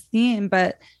apply to this theme,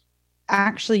 but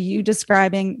actually you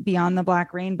describing Beyond the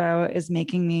Black Rainbow is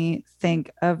making me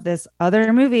think of this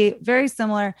other movie, very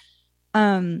similar.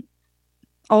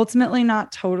 Ultimately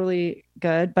not totally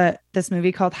good, but this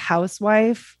movie called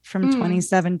Housewife from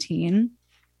 2017,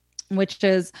 which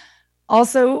is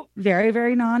also very,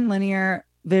 very non-linear,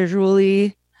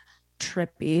 visually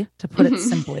trippy, to put it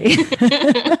simply.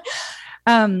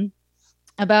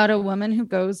 About a woman who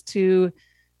goes to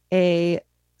a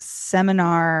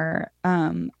seminar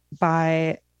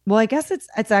I guess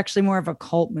it's actually more of a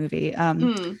cult movie.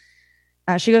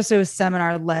 She goes to a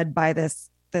seminar led by this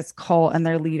cult, and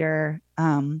their leader,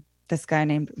 this guy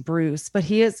named Bruce, but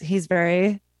he's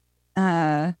very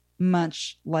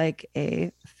much like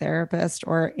a therapist,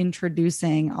 or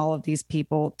introducing all of these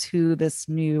people to this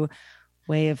new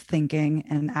way of thinking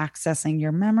and accessing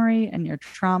your memory and your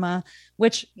trauma,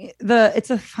 which it's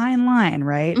a fine line,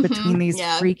 right? Mm-hmm, between these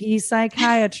freaky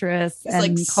psychiatrists and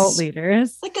like cult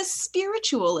leaders. Like a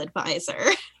spiritual advisor.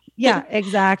 Yeah,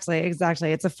 exactly.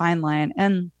 It's a fine line.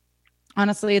 And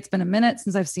honestly, it's been a minute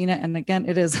since I've seen it. And again,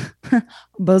 it is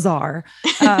bizarre.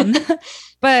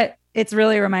 But it's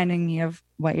really reminding me of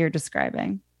what you're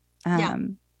describing.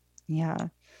 Yeah.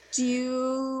 Do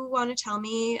you want to tell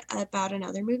me about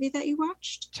another movie that you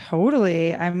watched?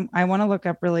 Totally. I want to look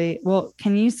up really well.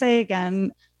 Can you say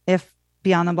again if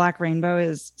Beyond the Black Rainbow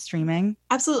is streaming?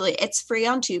 Absolutely. It's free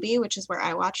on Tubi, which is where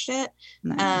I watched it.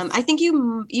 Nice. I think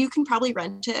you can probably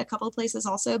rent it a couple of places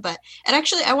also, but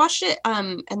I watched it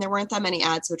and there weren't that many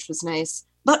ads, which was nice.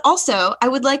 But also, I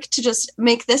would like to just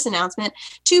make this announcement.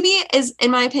 Tubi is,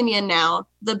 in my opinion now,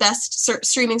 the best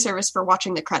streaming service for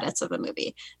watching the credits of a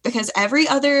movie, because every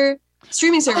other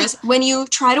streaming service, when you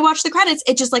try to watch the credits,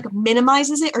 it just like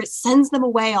minimizes it, or it sends them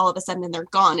away all of a sudden and they're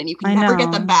gone and you can never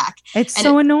get them back. It's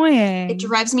so annoying. It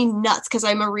drives me nuts because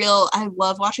I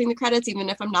love watching the credits, even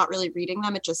if I'm not really reading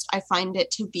them. I find it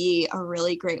to be a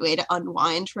really great way to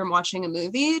unwind from watching a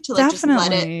movie, to like just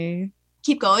let it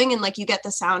keep going, and like you get the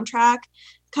soundtrack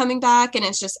coming back, and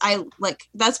it's just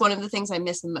that's one of the things I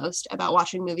miss the most about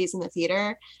watching movies in the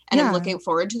theater, and I'm looking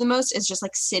forward to the most, is just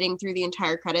like sitting through the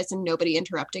entire credits and nobody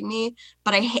interrupting me.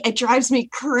 But it drives me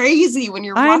crazy when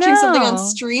you're watching something on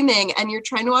streaming and you're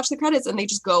trying to watch the credits and they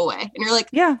just go away and you're like,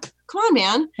 yeah, come on,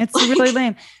 man. It's really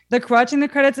lame. Watching the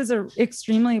credits is an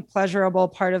extremely pleasurable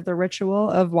part of the ritual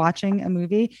of watching a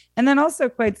movie. And then also,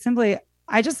 quite simply,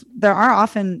 there are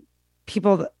often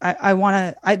people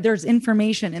that there's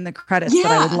information in the credits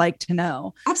that I would like to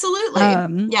know. Absolutely.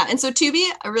 And so Tubi,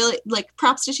 I really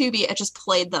props to Tubi. It just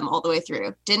played them all the way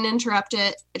through, didn't interrupt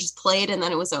it. It just played, and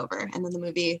then it was over, and then the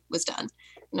movie was done,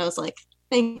 and I was like,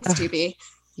 thanks, Tubi.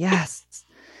 Yes.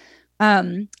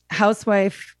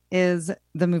 Housewife is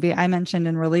the movie I mentioned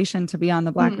in relation to Beyond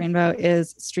the Black Rainbow,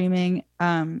 is streaming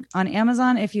on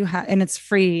Amazon if you have, and it's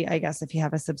free, I guess, if you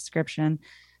have a subscription.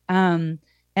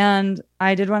 And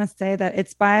I did want to say that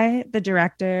it's by the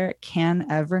director Can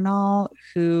Evernal,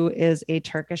 who is a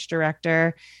Turkish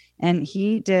director. And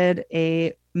he did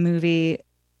a movie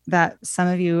that some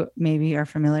of you maybe are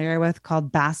familiar with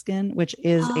called Baskin, which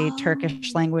is a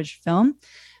Turkish language film.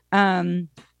 And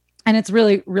it's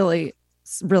really, really,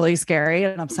 really scary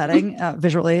and upsetting,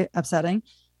 visually upsetting.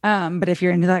 But if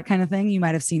you're into that kind of thing, you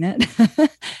might have seen it.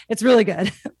 It's really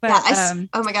good. But,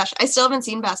 oh my gosh, I still haven't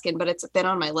seen Baskin, but it's been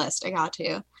on my list. I got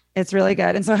to. It's really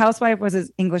good. And so Housewife was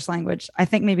his English language. I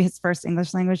think maybe his first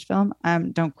English language film.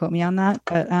 Don't quote me on that,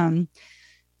 but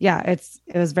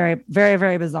it was very, very,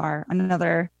 very bizarre.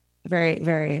 Another very,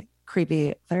 very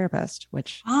creepy therapist,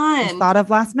 which I thought of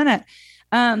last minute.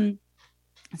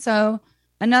 So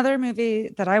another movie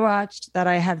that I watched that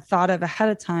I had thought of ahead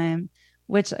of time,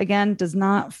 which again does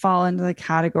not fall into the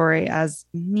category as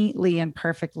neatly and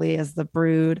perfectly as The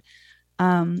Brood,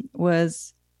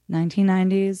 was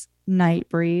 1990s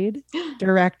Nightbreed,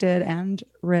 directed and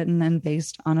written and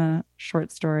based on a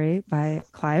short story by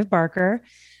Clive Barker.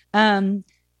 And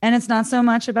it's not so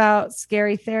much about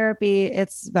scary therapy,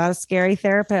 it's about a scary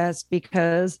therapist,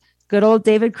 because good old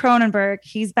David Cronenberg,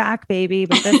 he's back, baby,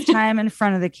 but this time in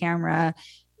front of the camera.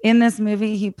 In this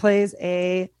movie, he plays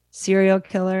a serial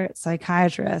killer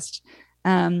psychiatrist,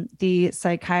 the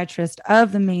psychiatrist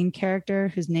of the main character,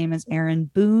 whose name is Aaron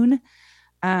Boone,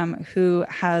 who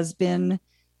has been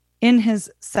in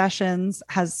his sessions,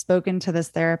 has spoken to this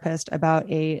therapist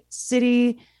about a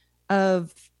city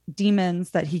of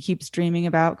demons that he keeps dreaming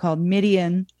about called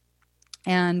Midian.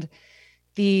 And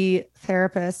the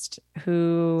therapist,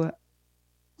 who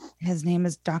his name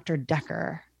is Dr.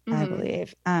 Decker, I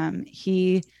believe,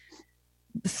 he,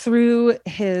 through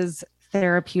his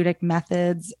therapeutic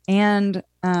methods and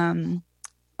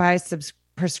by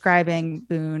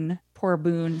prescribing poor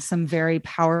Boone some very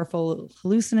powerful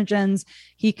hallucinogens,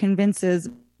 he convinces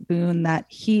Boone that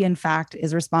he in fact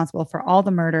is responsible for all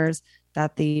the murders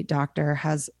that the doctor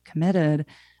has committed.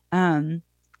 And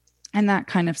that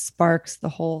kind of sparks the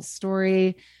whole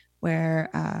story,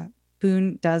 where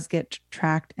Boone does get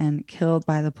tracked and killed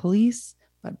by the police,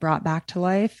 but brought back to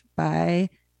life by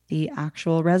the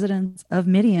actual residents of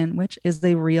Midian, which is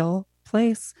the real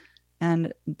place.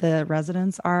 And the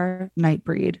residents are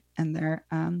Nightbreed, and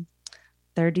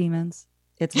they're demons.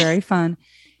 It's very fun.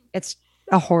 It's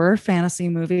a horror fantasy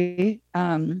movie.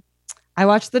 I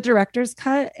watched the director's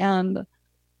cut, and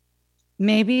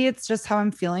maybe it's just how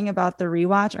I'm feeling about the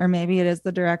rewatch, or maybe it is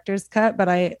the director's cut, but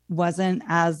I wasn't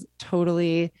as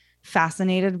totally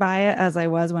fascinated by it as I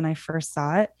was when I first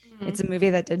saw it. It's a movie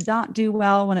that did not do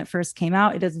well when it first came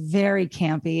out. It is very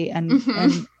campy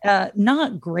and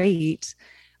not great,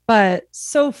 but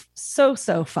so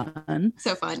fun.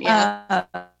 So fun, yeah.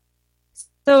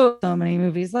 So many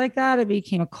movies like that. It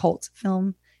became a cult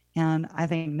film, and I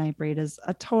think Nightbreed is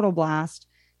a total blast.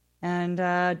 And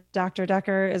Dr.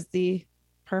 Decker is the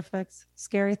perfect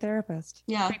scary therapist.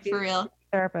 Yeah, creepy, for real.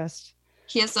 Therapist.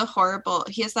 He has that horrible,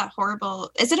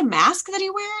 is it a mask that he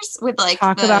wears with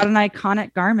about an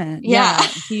iconic garment? Yeah.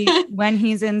 When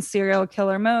he's in serial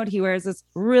killer mode, he wears this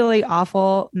really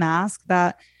awful mask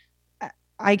that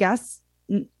I guess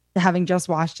having just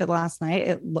watched it last night,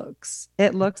 it looks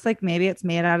like maybe it's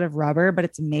made out of rubber, but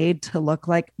it's made to look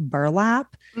like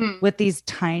burlap with these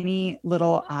tiny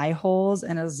little eye holes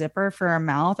and a zipper for a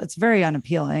mouth. It's very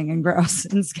unappealing and gross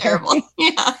and scary. Terrible.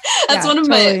 Yeah, that's one of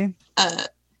my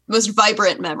most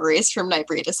vibrant memories from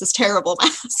Nightbreed is this terrible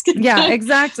mask. Yeah,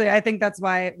 exactly. I think that's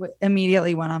why it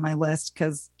immediately went on my list,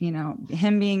 because, you know,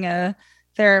 him being a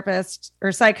therapist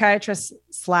or psychiatrist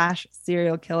 /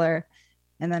 serial killer,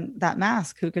 and then that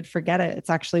mask, who could forget it? It's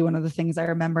actually one of the things I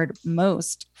remembered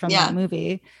most from that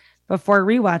movie before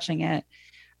rewatching it.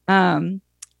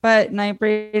 But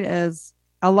Nightbreed is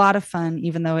a lot of fun,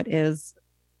 even though it is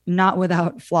not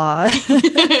without flaw.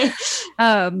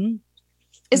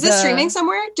 Is this streaming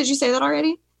somewhere? Did you say that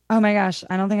already? Oh my gosh,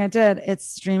 I don't think I did. It's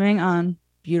streaming on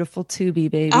beautiful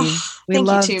Tubi, baby. We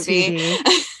love Tubi.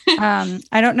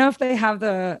 I don't know if they have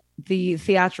the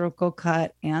theatrical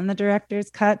cut and the director's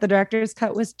cut. The director's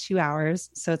cut was 2 hours,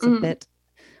 so it's a bit,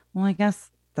 well, I guess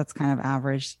that's kind of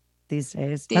average these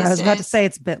days. I was about to say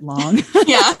it's a bit long.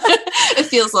 Yeah, it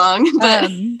feels long.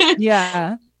 But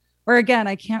yeah. Or again,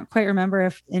 I can't quite remember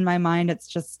if in my mind it's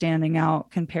just standing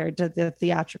out compared to the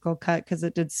theatrical cut, because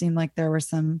it did seem like there were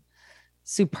some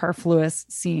superfluous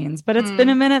scenes, but it's been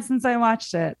a minute since I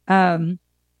watched it.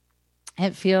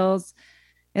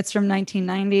 It's from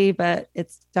 1990, but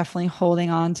it's definitely holding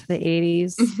on to the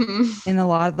 80s in a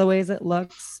lot of the ways it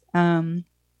looks.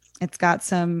 It's got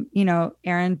some, you know,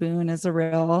 Aaron Boone is a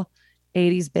real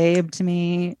 80s babe to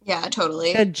me. Yeah,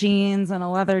 totally. Good jeans and a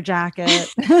leather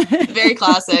jacket. Very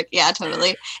classic. Yeah,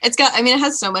 totally. It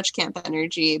has so much camp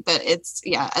energy, but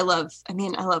I love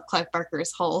Clive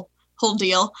Barker's whole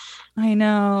deal. I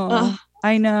know.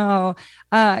 In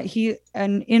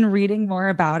reading more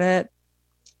about it,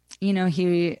 you know,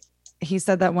 he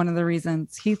said that one of the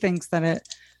reasons he thinks that it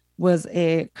was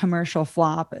a commercial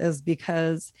flop is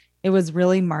because it was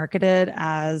really marketed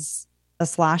as a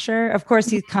slasher. Of course,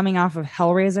 he's coming off of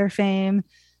Hellraiser fame,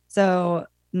 so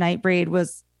Nightbreed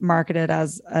was marketed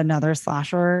as another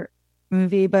slasher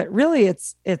movie, but really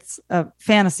it's a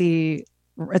fantasy.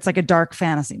 It's like a dark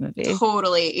fantasy movie.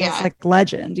 Totally, yeah. It's like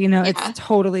Legend, you know. It's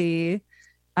totally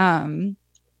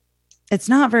it's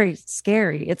not very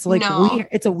scary. It's like weird.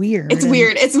 It's weird.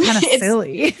 It's kind of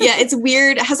silly. Yeah, it's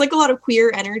weird. It has like a lot of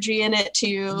queer energy in it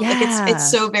too. Yeah. Like it's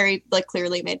so very like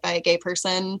clearly made by a gay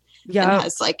person. Yeah. And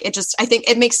has like I think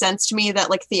it makes sense to me that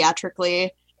like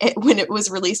theatrically when it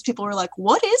was released, people were like,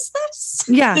 what is this?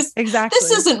 Yeah, exactly.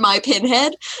 This isn't my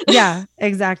Pinhead. Yeah,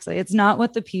 exactly. It's not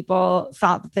what the people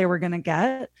thought that they were going to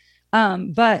get.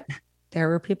 But there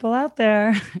were people out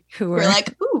there who were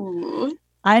like, ooh,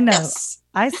 I know. Yes.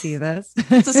 I see this.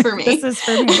 This is for me. This is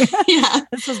for me. Yeah.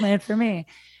 This was made for me.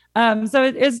 So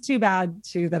it is too bad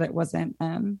too that it wasn't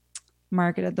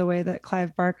marketed the way that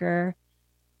Clive Barker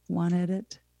wanted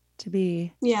it to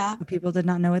be. Yeah. People did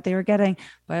not know what they were getting.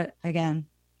 But again,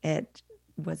 it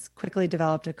was quickly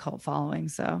developed a cult following.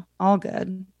 So all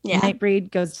good. Yeah.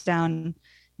 Nightbreed goes down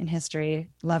in history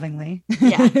lovingly.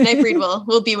 Yeah. Nightbreed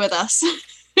will be with us.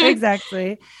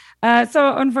 Exactly.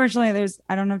 So unfortunately,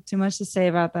 I don't have too much to say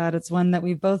about that. It's one that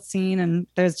we've both seen, and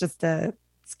there's just a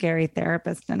scary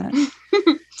therapist in it.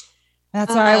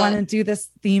 That's why I want to do this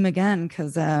theme again,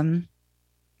 because I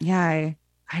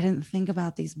didn't think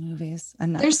about these movies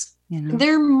enough.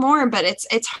 There are more, but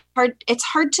it's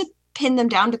hard to pin them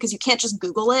down because you can't just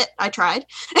Google it. I tried.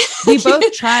 We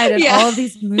both tried, and all of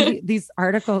these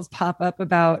articles pop up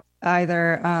about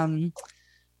either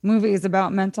movies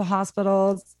about mental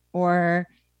hospitals or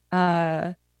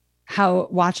how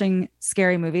watching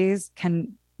scary movies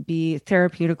can be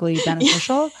therapeutically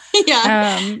beneficial.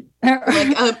 Yeah.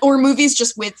 Or movies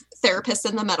just with therapists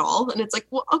in them at all. And it's like,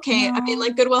 well, okay. I mean,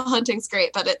 like Good Will Hunting's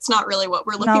great, but it's not really what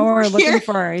we're looking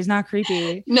for. He's not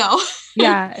creepy. No.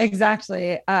 Yeah,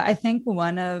 exactly. I think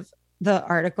one of the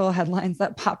article headlines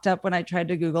that popped up when I tried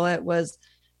to Google it was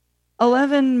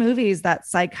 11 movies that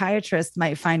psychiatrists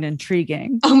might find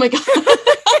intriguing. Oh my God.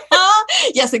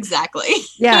 Yes, exactly.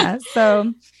 Yeah.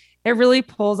 So it really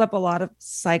pulls up a lot of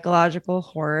psychological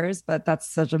horrors, but that's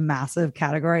such a massive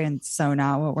category and so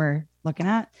not what we're looking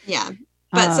at. Yeah.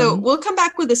 But so we'll come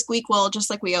back with a squeakquel, just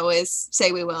like we always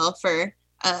say we will, for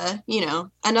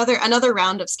another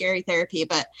round of scary therapy.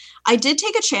 But I did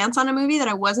take a chance on a movie that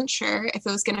I wasn't sure if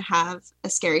it was going to have a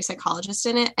scary psychologist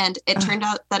in it, and it turned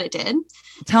out that it did.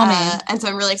 Tell me. And so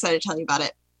I'm really excited to tell you about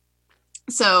it.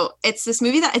 So it's this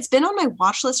movie that it's been on my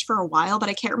watch list for a while, but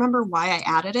I can't remember why I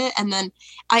added it. And then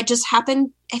I just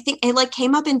happened, I think it like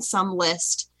came up in some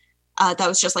list that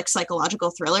was just like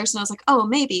psychological thrillers. And I was like, oh,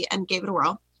 maybe, and gave it a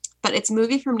whirl. But it's a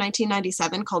movie from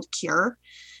 1997 called Cure.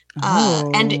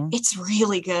 And it's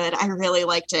really good. I really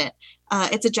liked it.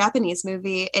 It's a Japanese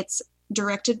movie. It's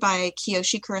directed by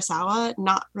Kiyoshi Kurosawa,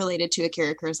 not related to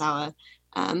Akira Kurosawa.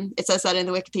 It says that in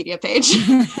the Wikipedia page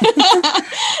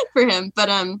for him. But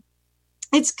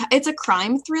it's a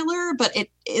crime thriller, but it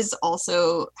is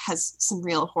also has some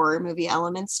real horror movie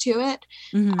elements to it.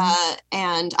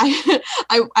 And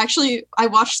I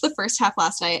watched the first half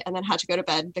last night and then had to go to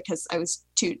bed because I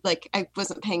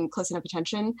wasn't paying close enough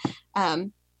attention.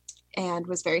 And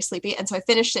was very sleepy. And so I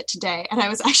finished it today. And I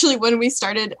was actually, when we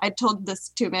started, I told this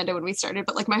to Amanda when we started,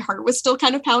 but like my heart was still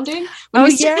kind of pounding when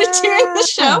we started doing the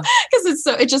show.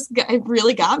 Because it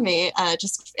really got me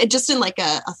just in like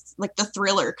like the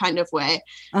thriller kind of way.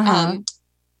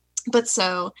 But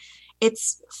so it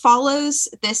follows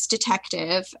this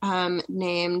detective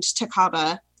named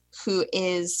Takaba, who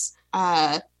is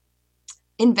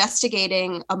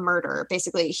investigating a murder.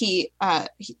 Basically,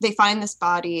 they find this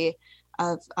body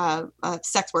of a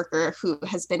sex worker who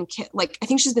has been I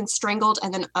think she's been strangled,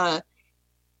 and then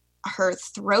her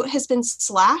throat has been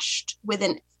slashed with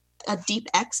a deep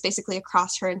X basically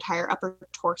across her entire upper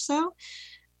torso.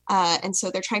 And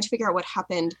so they're trying to figure out what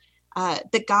happened.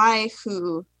 The guy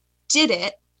who did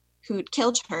it, who'd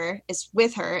killed her, is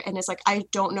with her and is like, I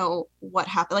don't know what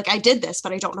happened. Like, I did this,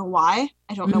 but I don't know why.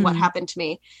 I don't know what happened to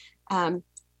me. And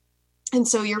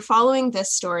so you're following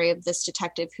this story of this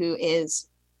detective who is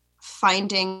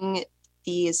finding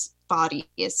these bodies.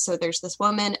 So there's this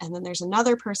woman, and then there's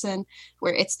another person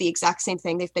where it's the exact same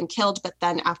thing. They've been killed, but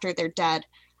then after they're dead,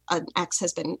 an X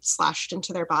has been slashed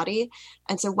into their body.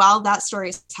 And so while that story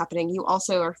is happening, you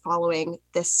also are following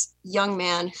this young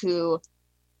man who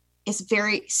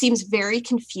seems very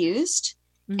confused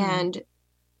and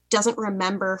doesn't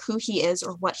remember who he is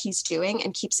or what he's doing,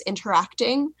 and keeps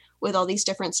interacting with all these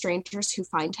different strangers who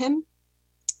find him.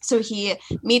 So he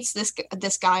meets this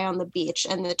guy on the beach,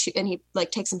 and he like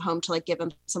takes him home to like give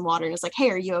him some water, and is like, hey,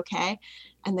 are you okay?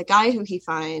 And the guy who he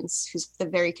finds, who's the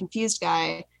very confused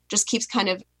guy, just keeps kind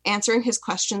of answering his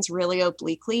questions really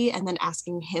obliquely, and then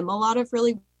asking him a lot of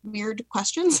really weird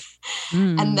questions.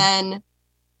 And then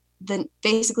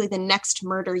basically the next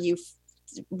murder you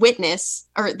witness,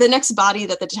 or the next body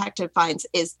that the detective finds,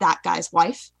 is that guy's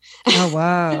wife. Oh,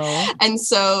 wow. And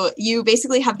so you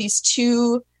basically have these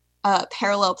two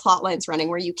parallel plot lines running,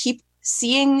 where you keep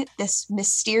seeing this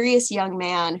mysterious young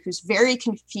man who's very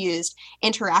confused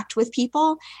interact with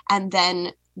people, and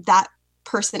then that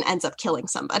person ends up killing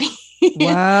somebody.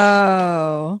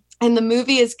 Wow. And the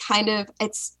movie is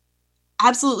it's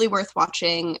absolutely worth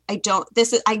watching.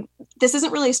 This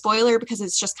isn't really a spoiler, because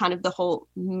it's just kind of the whole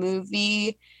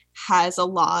movie has a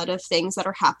lot of things that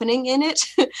are happening in it.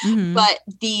 But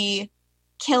the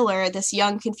killer, this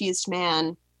young confused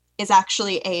man, is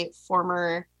actually a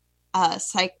former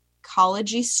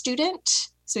psychology student.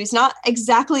 So he's not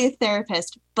exactly a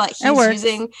therapist, but he's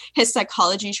using his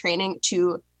psychology training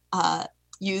to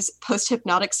use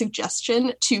post-hypnotic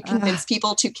suggestion to convince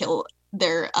people to kill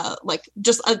their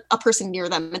just a person near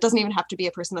them. It doesn't even have to be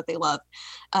a person that they love.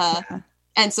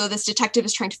 And so this detective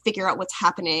is trying to figure out what's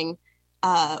happening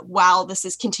while this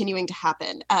is continuing to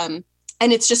happen. And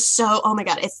it's just so, oh my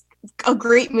God, it's a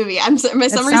great movie. My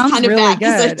summary's kind of really bad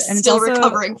because I'm still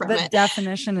recovering from it. The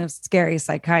definition of scary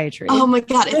psychiatry. Oh my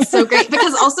God, it's so great.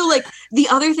 Because also, like, the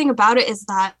other thing about it is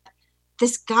that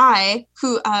this guy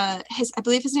who I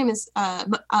believe his name is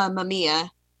Mamiya,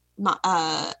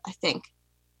 I think.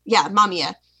 Yeah,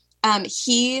 Mamiya.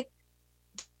 He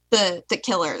the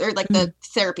killer, or like the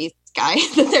therapy guy,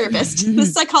 the therapist, the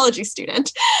psychology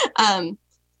student.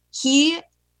 He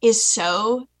is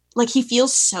so, like, he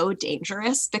feels so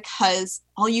dangerous, because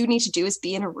all you need to do is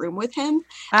be in a room with him,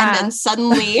 and then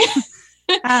suddenly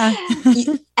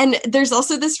and there's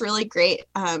also this really great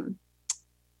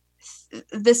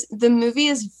the movie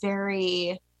is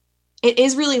it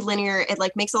is really linear. It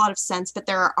like makes a lot of sense, but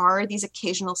there are these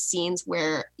occasional scenes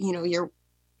where, you know,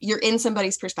 you're in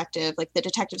somebody's perspective, like the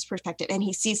detective's perspective, and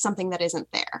he sees something that isn't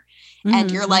there.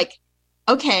 And you're like,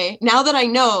 okay, now that I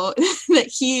know that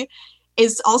he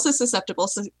is also susceptible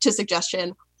to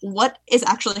suggestion, what is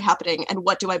actually happening, and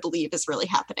what do I believe is really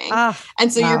happening?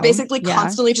 And so you're basically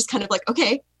constantly just kind of like,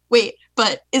 okay, wait,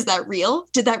 but is that real?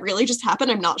 Did that really just happen?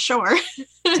 I'm not sure.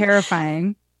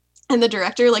 Terrifying. And the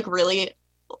director like really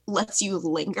lets you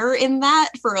linger in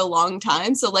that for a long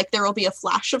time. So like there will be a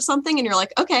flash of something and you're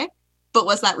like, okay, but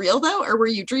was that real though? Or were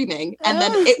you dreaming? And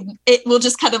then it will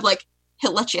just kind of like,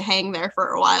 he'll let you hang there for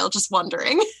a while, just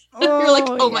wondering. You're like,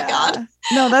 oh my God.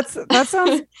 No, that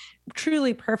sounds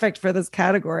truly perfect for this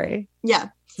category. Yeah.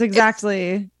 It's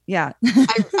exactly. Yeah.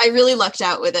 I really lucked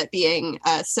out with it being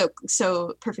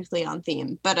so perfectly on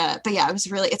theme. But yeah, it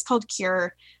was really, it's called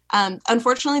Cure.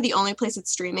 Unfortunately, the only place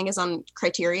it's streaming is on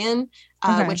Criterion,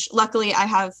 which luckily I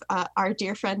have our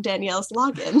dear friend Danielle's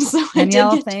login. So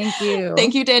Danielle, thank you.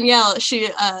 Thank you, Danielle. She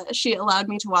allowed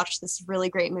me to watch this really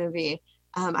great movie.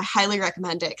 I highly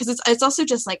recommend it because it's also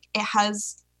just like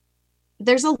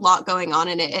there's a lot going on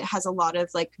in it. It has a lot of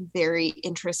like very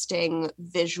interesting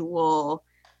visual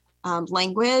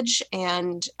language,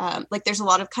 and like there's a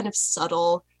lot of kind of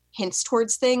subtle hints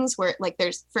towards things where like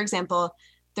there's, for example,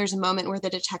 there's a moment where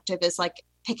the detective is like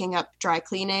picking up dry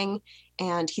cleaning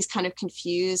and he's kind of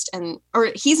confused,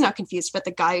 or he's not confused, but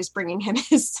the guy who's bringing him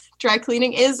his dry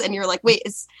cleaning is, and you're like, wait,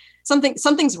 is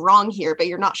something's wrong here, but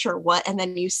you're not sure what. And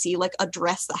then you see like a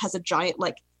dress that has a giant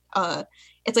like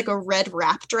it's like a red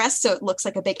wrap dress, so it looks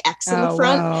like a big X in the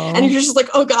front. Wow. And you're just like,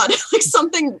 oh God, like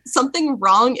something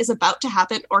wrong is about to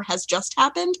happen or has just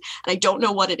happened, and I don't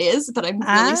know what it is, but I'm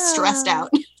really stressed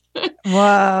out.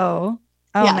 Whoa.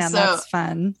 Oh yeah, man, so that's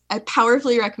fun. I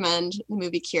powerfully recommend the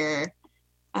movie Cure.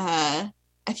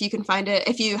 If you can find it,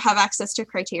 if you have access to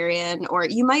Criterion, or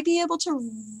you might be able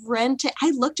to rent it. I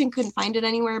looked and couldn't find it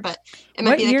anywhere, but it might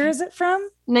what be year is it from?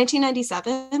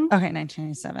 1997. Okay,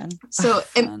 1997. So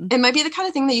it might be the kind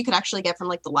of thing that you could actually get from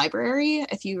like the library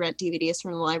if you rent DVDs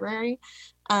from the library.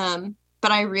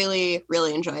 But I really,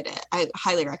 really enjoyed it. I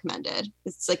highly recommend it.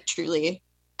 It's like truly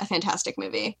a fantastic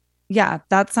movie. Yeah,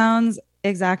 that sounds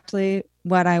exactly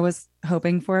what I was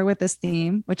hoping for with this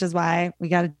theme, which is why we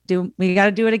got to do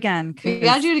it again. We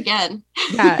got to do it again.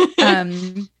 Yeah.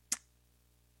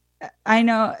 I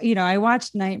know, I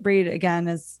watched Nightbreed again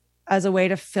as a way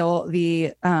to fill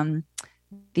the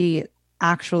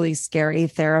actually scary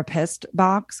therapist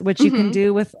box, which you can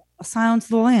do with Silence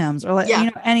of the Lambs or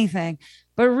anything.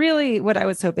 But really what I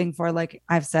was hoping for, like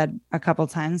I've said a couple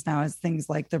times now, is things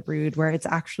like The Brood, where it's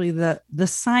actually the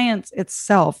science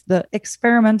itself, the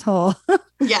experimental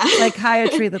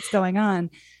psychiatry that's going on.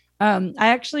 I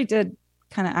actually did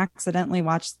kind of accidentally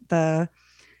watch the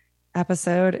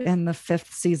episode in the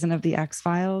 5th season of the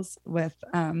X-Files with,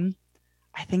 I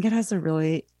think it has a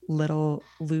really little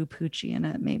Lou Pucci in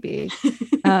it, maybe.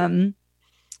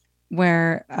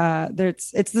 Where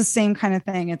it's the same kind of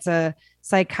thing. It's a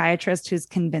psychiatrist who's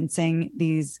convincing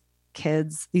these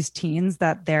teens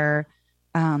that their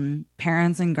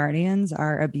parents and guardians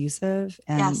are abusive,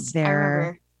 and it's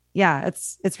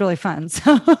really fun.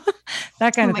 So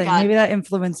that kind of thing. God. Maybe that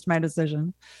influenced my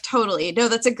decision. Totally. No,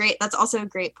 that's also a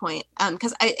great point.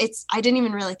 Because I didn't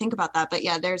even really think about that, but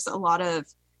yeah, there's a lot of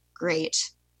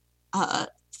great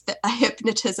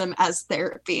hypnotism as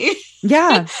therapy.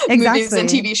 Yeah, exactly. Movies and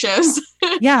TV shows.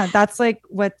 Yeah, that's like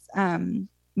what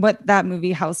that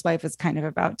movie Housewife is kind of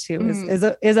about too.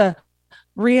 Is a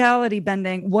reality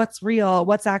bending. What's real?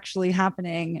 What's actually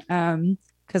happening?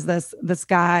 Because this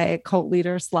guy, cult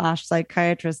leader /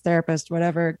 psychiatrist, therapist,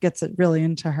 whatever, gets it really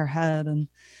into her head, and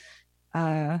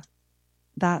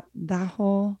that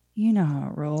whole,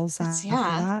 how it rolls.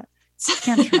 That. You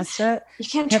can't trust it. You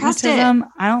can't Hypnotism,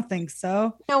 trust it. I don't think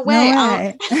so. No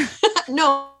way.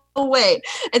 No way.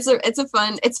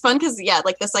 It's fun because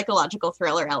like the psychological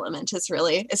thriller element is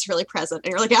really present,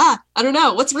 and you're like, I don't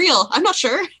know what's real. I'm not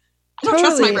sure. I don't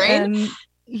trust my brain. And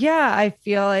I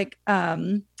feel like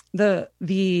the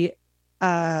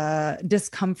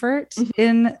discomfort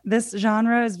in this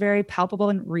genre is very palpable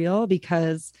and real,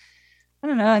 because I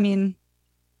don't know. I mean,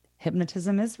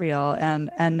 hypnotism is real,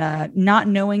 and not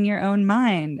knowing your own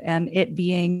mind and it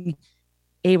being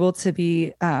able to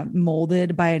be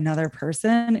molded by another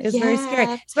person is very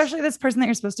scary, especially this person that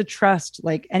you're supposed to trust,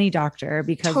 like any doctor,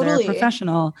 because they're a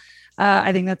professional.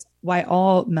 I think that's why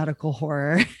all medical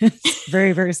horror is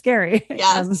very, very scary.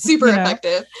 Yeah, super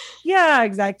effective. Yeah,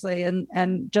 exactly.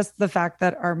 And just the fact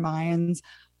that our minds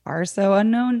are so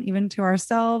unknown, even to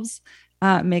ourselves,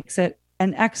 makes it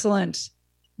an excellent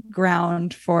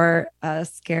ground for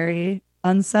scary,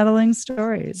 unsettling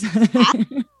stories.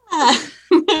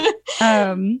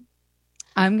 I'm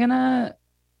gonna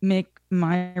make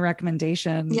my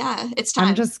recommendation. Yeah, it's time.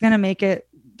 I'm just gonna make it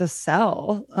The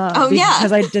Cell.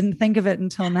 Because I didn't think of it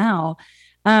until now.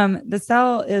 The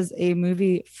Cell is a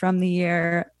movie from the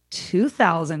year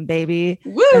 2000, baby.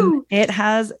 Woo! And it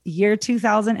has year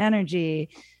 2000 energy.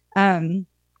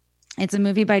 It's a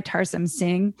movie by Tarsem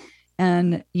Singh,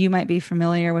 and you might be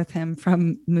familiar with him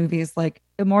from movies like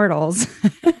Immortals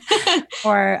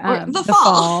or The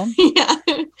Fall. Yeah.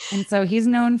 And so he's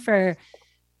known for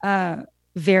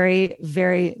very,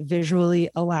 very visually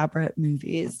elaborate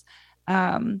movies,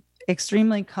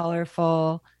 extremely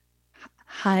colorful,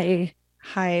 high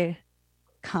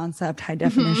concept, high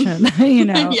definition, you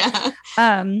know. Yeah.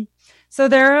 So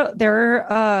they're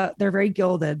very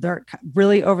gilded. They're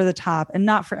really over the top, and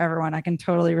not for everyone. I can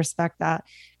totally respect that.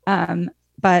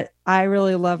 But I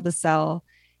really love The Cell.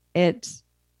 It's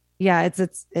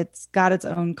got its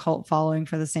own cult following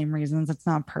for the same reasons. It's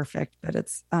not perfect, but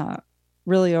it's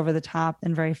really over the top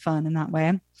and very fun in that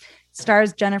way.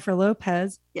 Stars Jennifer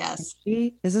Lopez. Yes.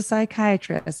 She is a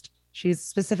psychiatrist. She's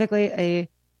specifically a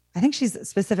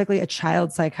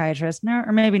child psychiatrist. No,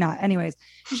 or maybe not. Anyways,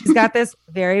 she's got this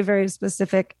very, very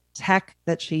specific tech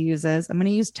that she uses. I'm going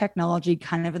to use technology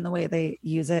kind of in the way they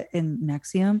use it in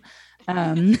NXIVM.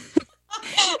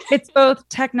 It's both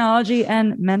technology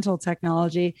and mental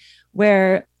technology,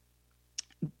 where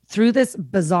through this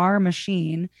bizarre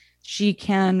machine, she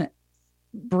can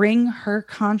bring her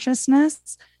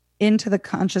consciousness into the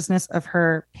consciousness of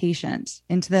her patient,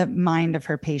 into the mind of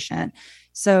her patient.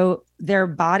 So their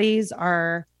bodies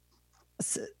are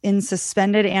in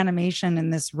suspended animation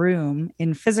in this room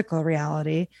in physical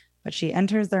reality, but she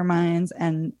enters their minds,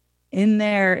 and in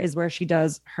there is where she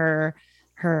does her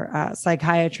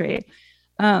psychiatry.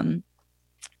 And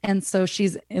so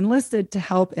she's enlisted to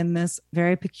help in this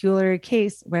very peculiar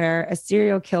case where a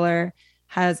serial killer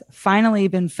has finally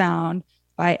been found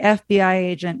by FBI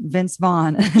agent Vince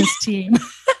Vaughn and his team.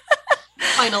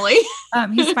 Finally.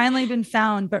 He's finally been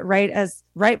found, but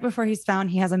right before he's found,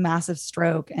 he has a massive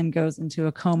stroke and goes into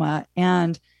a coma.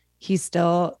 And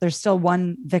there's still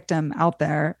one victim out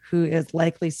there who is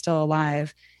likely still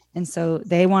alive. And so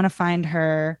they want to find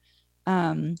her,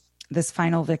 this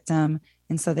final victim.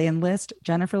 And so they enlist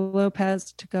Jennifer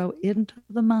Lopez to go into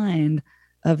the mind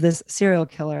of this serial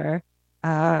killer,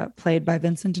 played by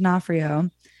Vincent D'Onofrio.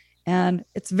 And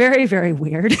it's very, very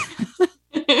weird.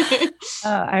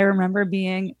 I remember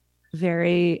being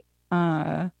very,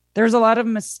 there's a lot of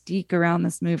mystique around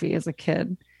this movie as a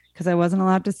kid because I wasn't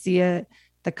allowed to see it.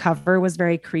 The cover was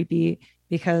very creepy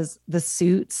because the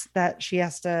suits that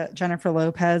Jennifer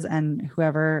Lopez and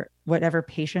whatever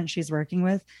patient she's working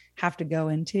with have to go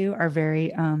into are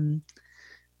very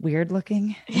weird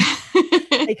looking.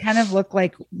 They kind of look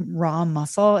like raw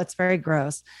muscle. It's very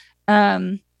gross.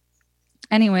 Anyways,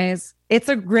 it's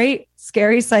a great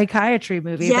scary psychiatry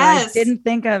movie that I didn't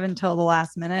think of until the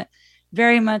last minute.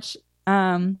 Very much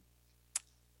in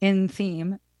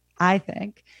theme, I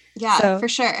think. Yeah, so for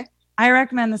sure. I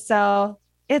recommend The Cell.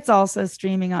 It's also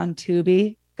streaming on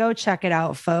Tubi. Go check it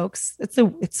out, folks. It's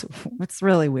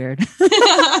really weird.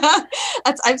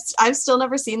 I've still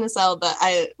never seen The Cell, but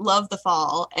I love The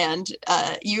Fall, and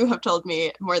you have told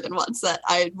me more than once that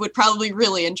I would probably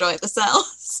really enjoy The Cell.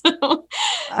 So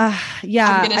yeah,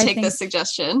 I'm going to take this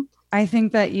suggestion. I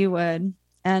think that you would,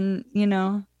 and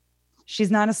she's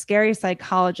not a scary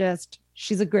psychologist.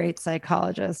 She's a great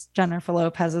psychologist. Jennifer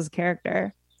Lopez's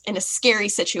character. In a scary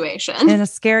situation. And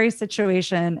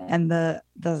the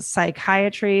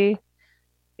psychiatry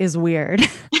is weird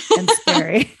and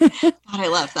scary. God, I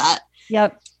love that.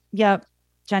 Yep.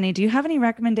 Jenny, do you have any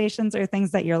recommendations or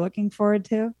things that you're looking forward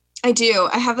to? I do.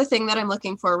 I have a thing that I'm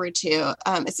looking forward to.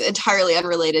 It's entirely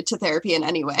unrelated to therapy in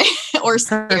any way or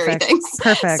scary things.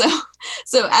 Perfect.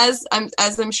 So as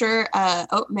I'm sure,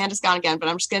 Amanda's gone again, but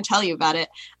I'm just going to tell you about it.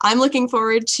 I'm looking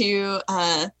forward to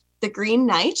The Green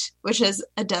Knight, which is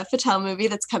a Dev Patel movie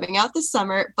that's coming out this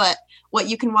summer. But what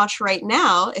you can watch right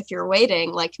now, if you're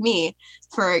waiting like me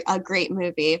for a great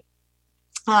movie,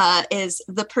 is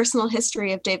The Personal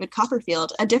History of David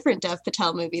Copperfield, a different Dev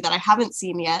Patel movie that I haven't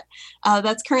seen yet,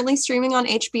 that's currently streaming on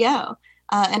HBO.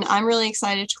 And I'm really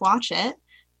excited to watch it.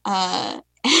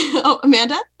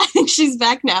 Amanda, I think she's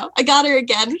back now. I got her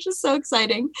again, which is so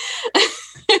exciting.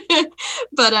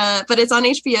 But it's on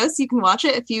HBO, so you can watch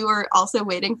it if you are also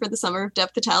waiting for the summer of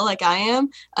Dev Patel like I am.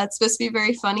 It's supposed to be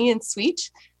very funny and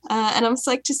sweet, and I'm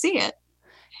psyched to see it.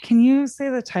 Can you say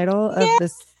the title of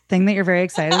this thing that you're very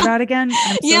excited about again?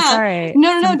 I'm so sorry.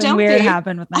 No, Something weird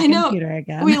happened with my computer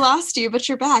again. We lost you, but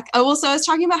you're back. Oh, well, so I was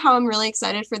talking about how I'm really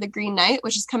excited for The Green Knight,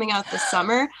 which is coming out this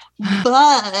summer.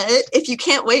 But if you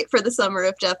can't wait for the summer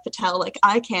of Dev Patel like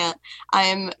I can't,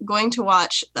 I'm going to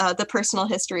watch The Personal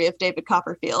History of David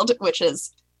Copperfield, which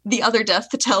is the other Dev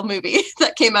Patel movie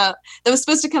that came out, that was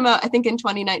supposed to come out, I think, in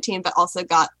 2019, but also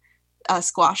got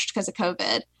squashed because of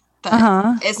COVID.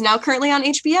 But is now currently on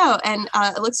HBO, and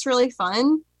it looks really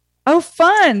fun. Oh,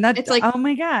 fun. It's like, oh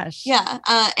my gosh. Yeah.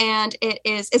 And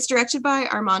it's directed by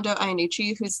Armando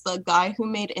Iannucci, who's the guy who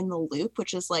made In the Loop,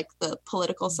 which is like the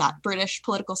British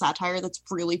political satire that's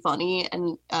really funny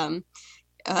and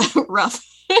rough.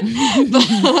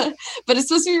 but it's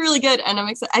supposed to be really good, and I'm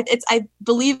excited. I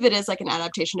believe it is like an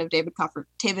adaptation of David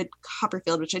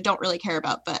Copperfield, which I don't really care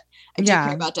about, but I do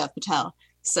care about Dev Patel.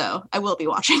 So I will be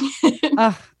watching.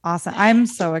 Oh, awesome. I'm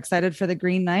so excited for the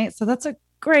Green Knight. So that's a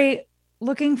great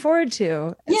looking forward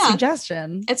to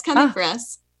suggestion. It's coming for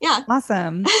us. Yeah.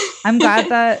 Awesome. I'm glad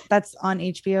that that's on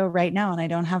HBO right now and I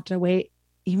don't have to wait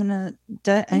even a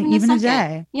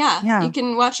day. Yeah. You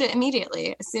can watch it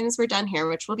immediately as soon as we're done here,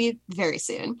 which will be very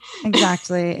soon.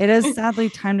 Exactly. It is sadly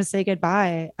time to say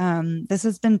goodbye. This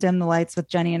has been Dim the Lights with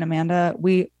Jenny and Amanda.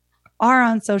 We are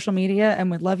on social media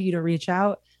and would love you to reach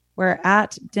out. We're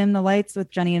at Dim the Lights with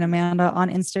Jenny and Amanda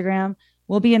on Instagram.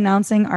 We'll be announcing our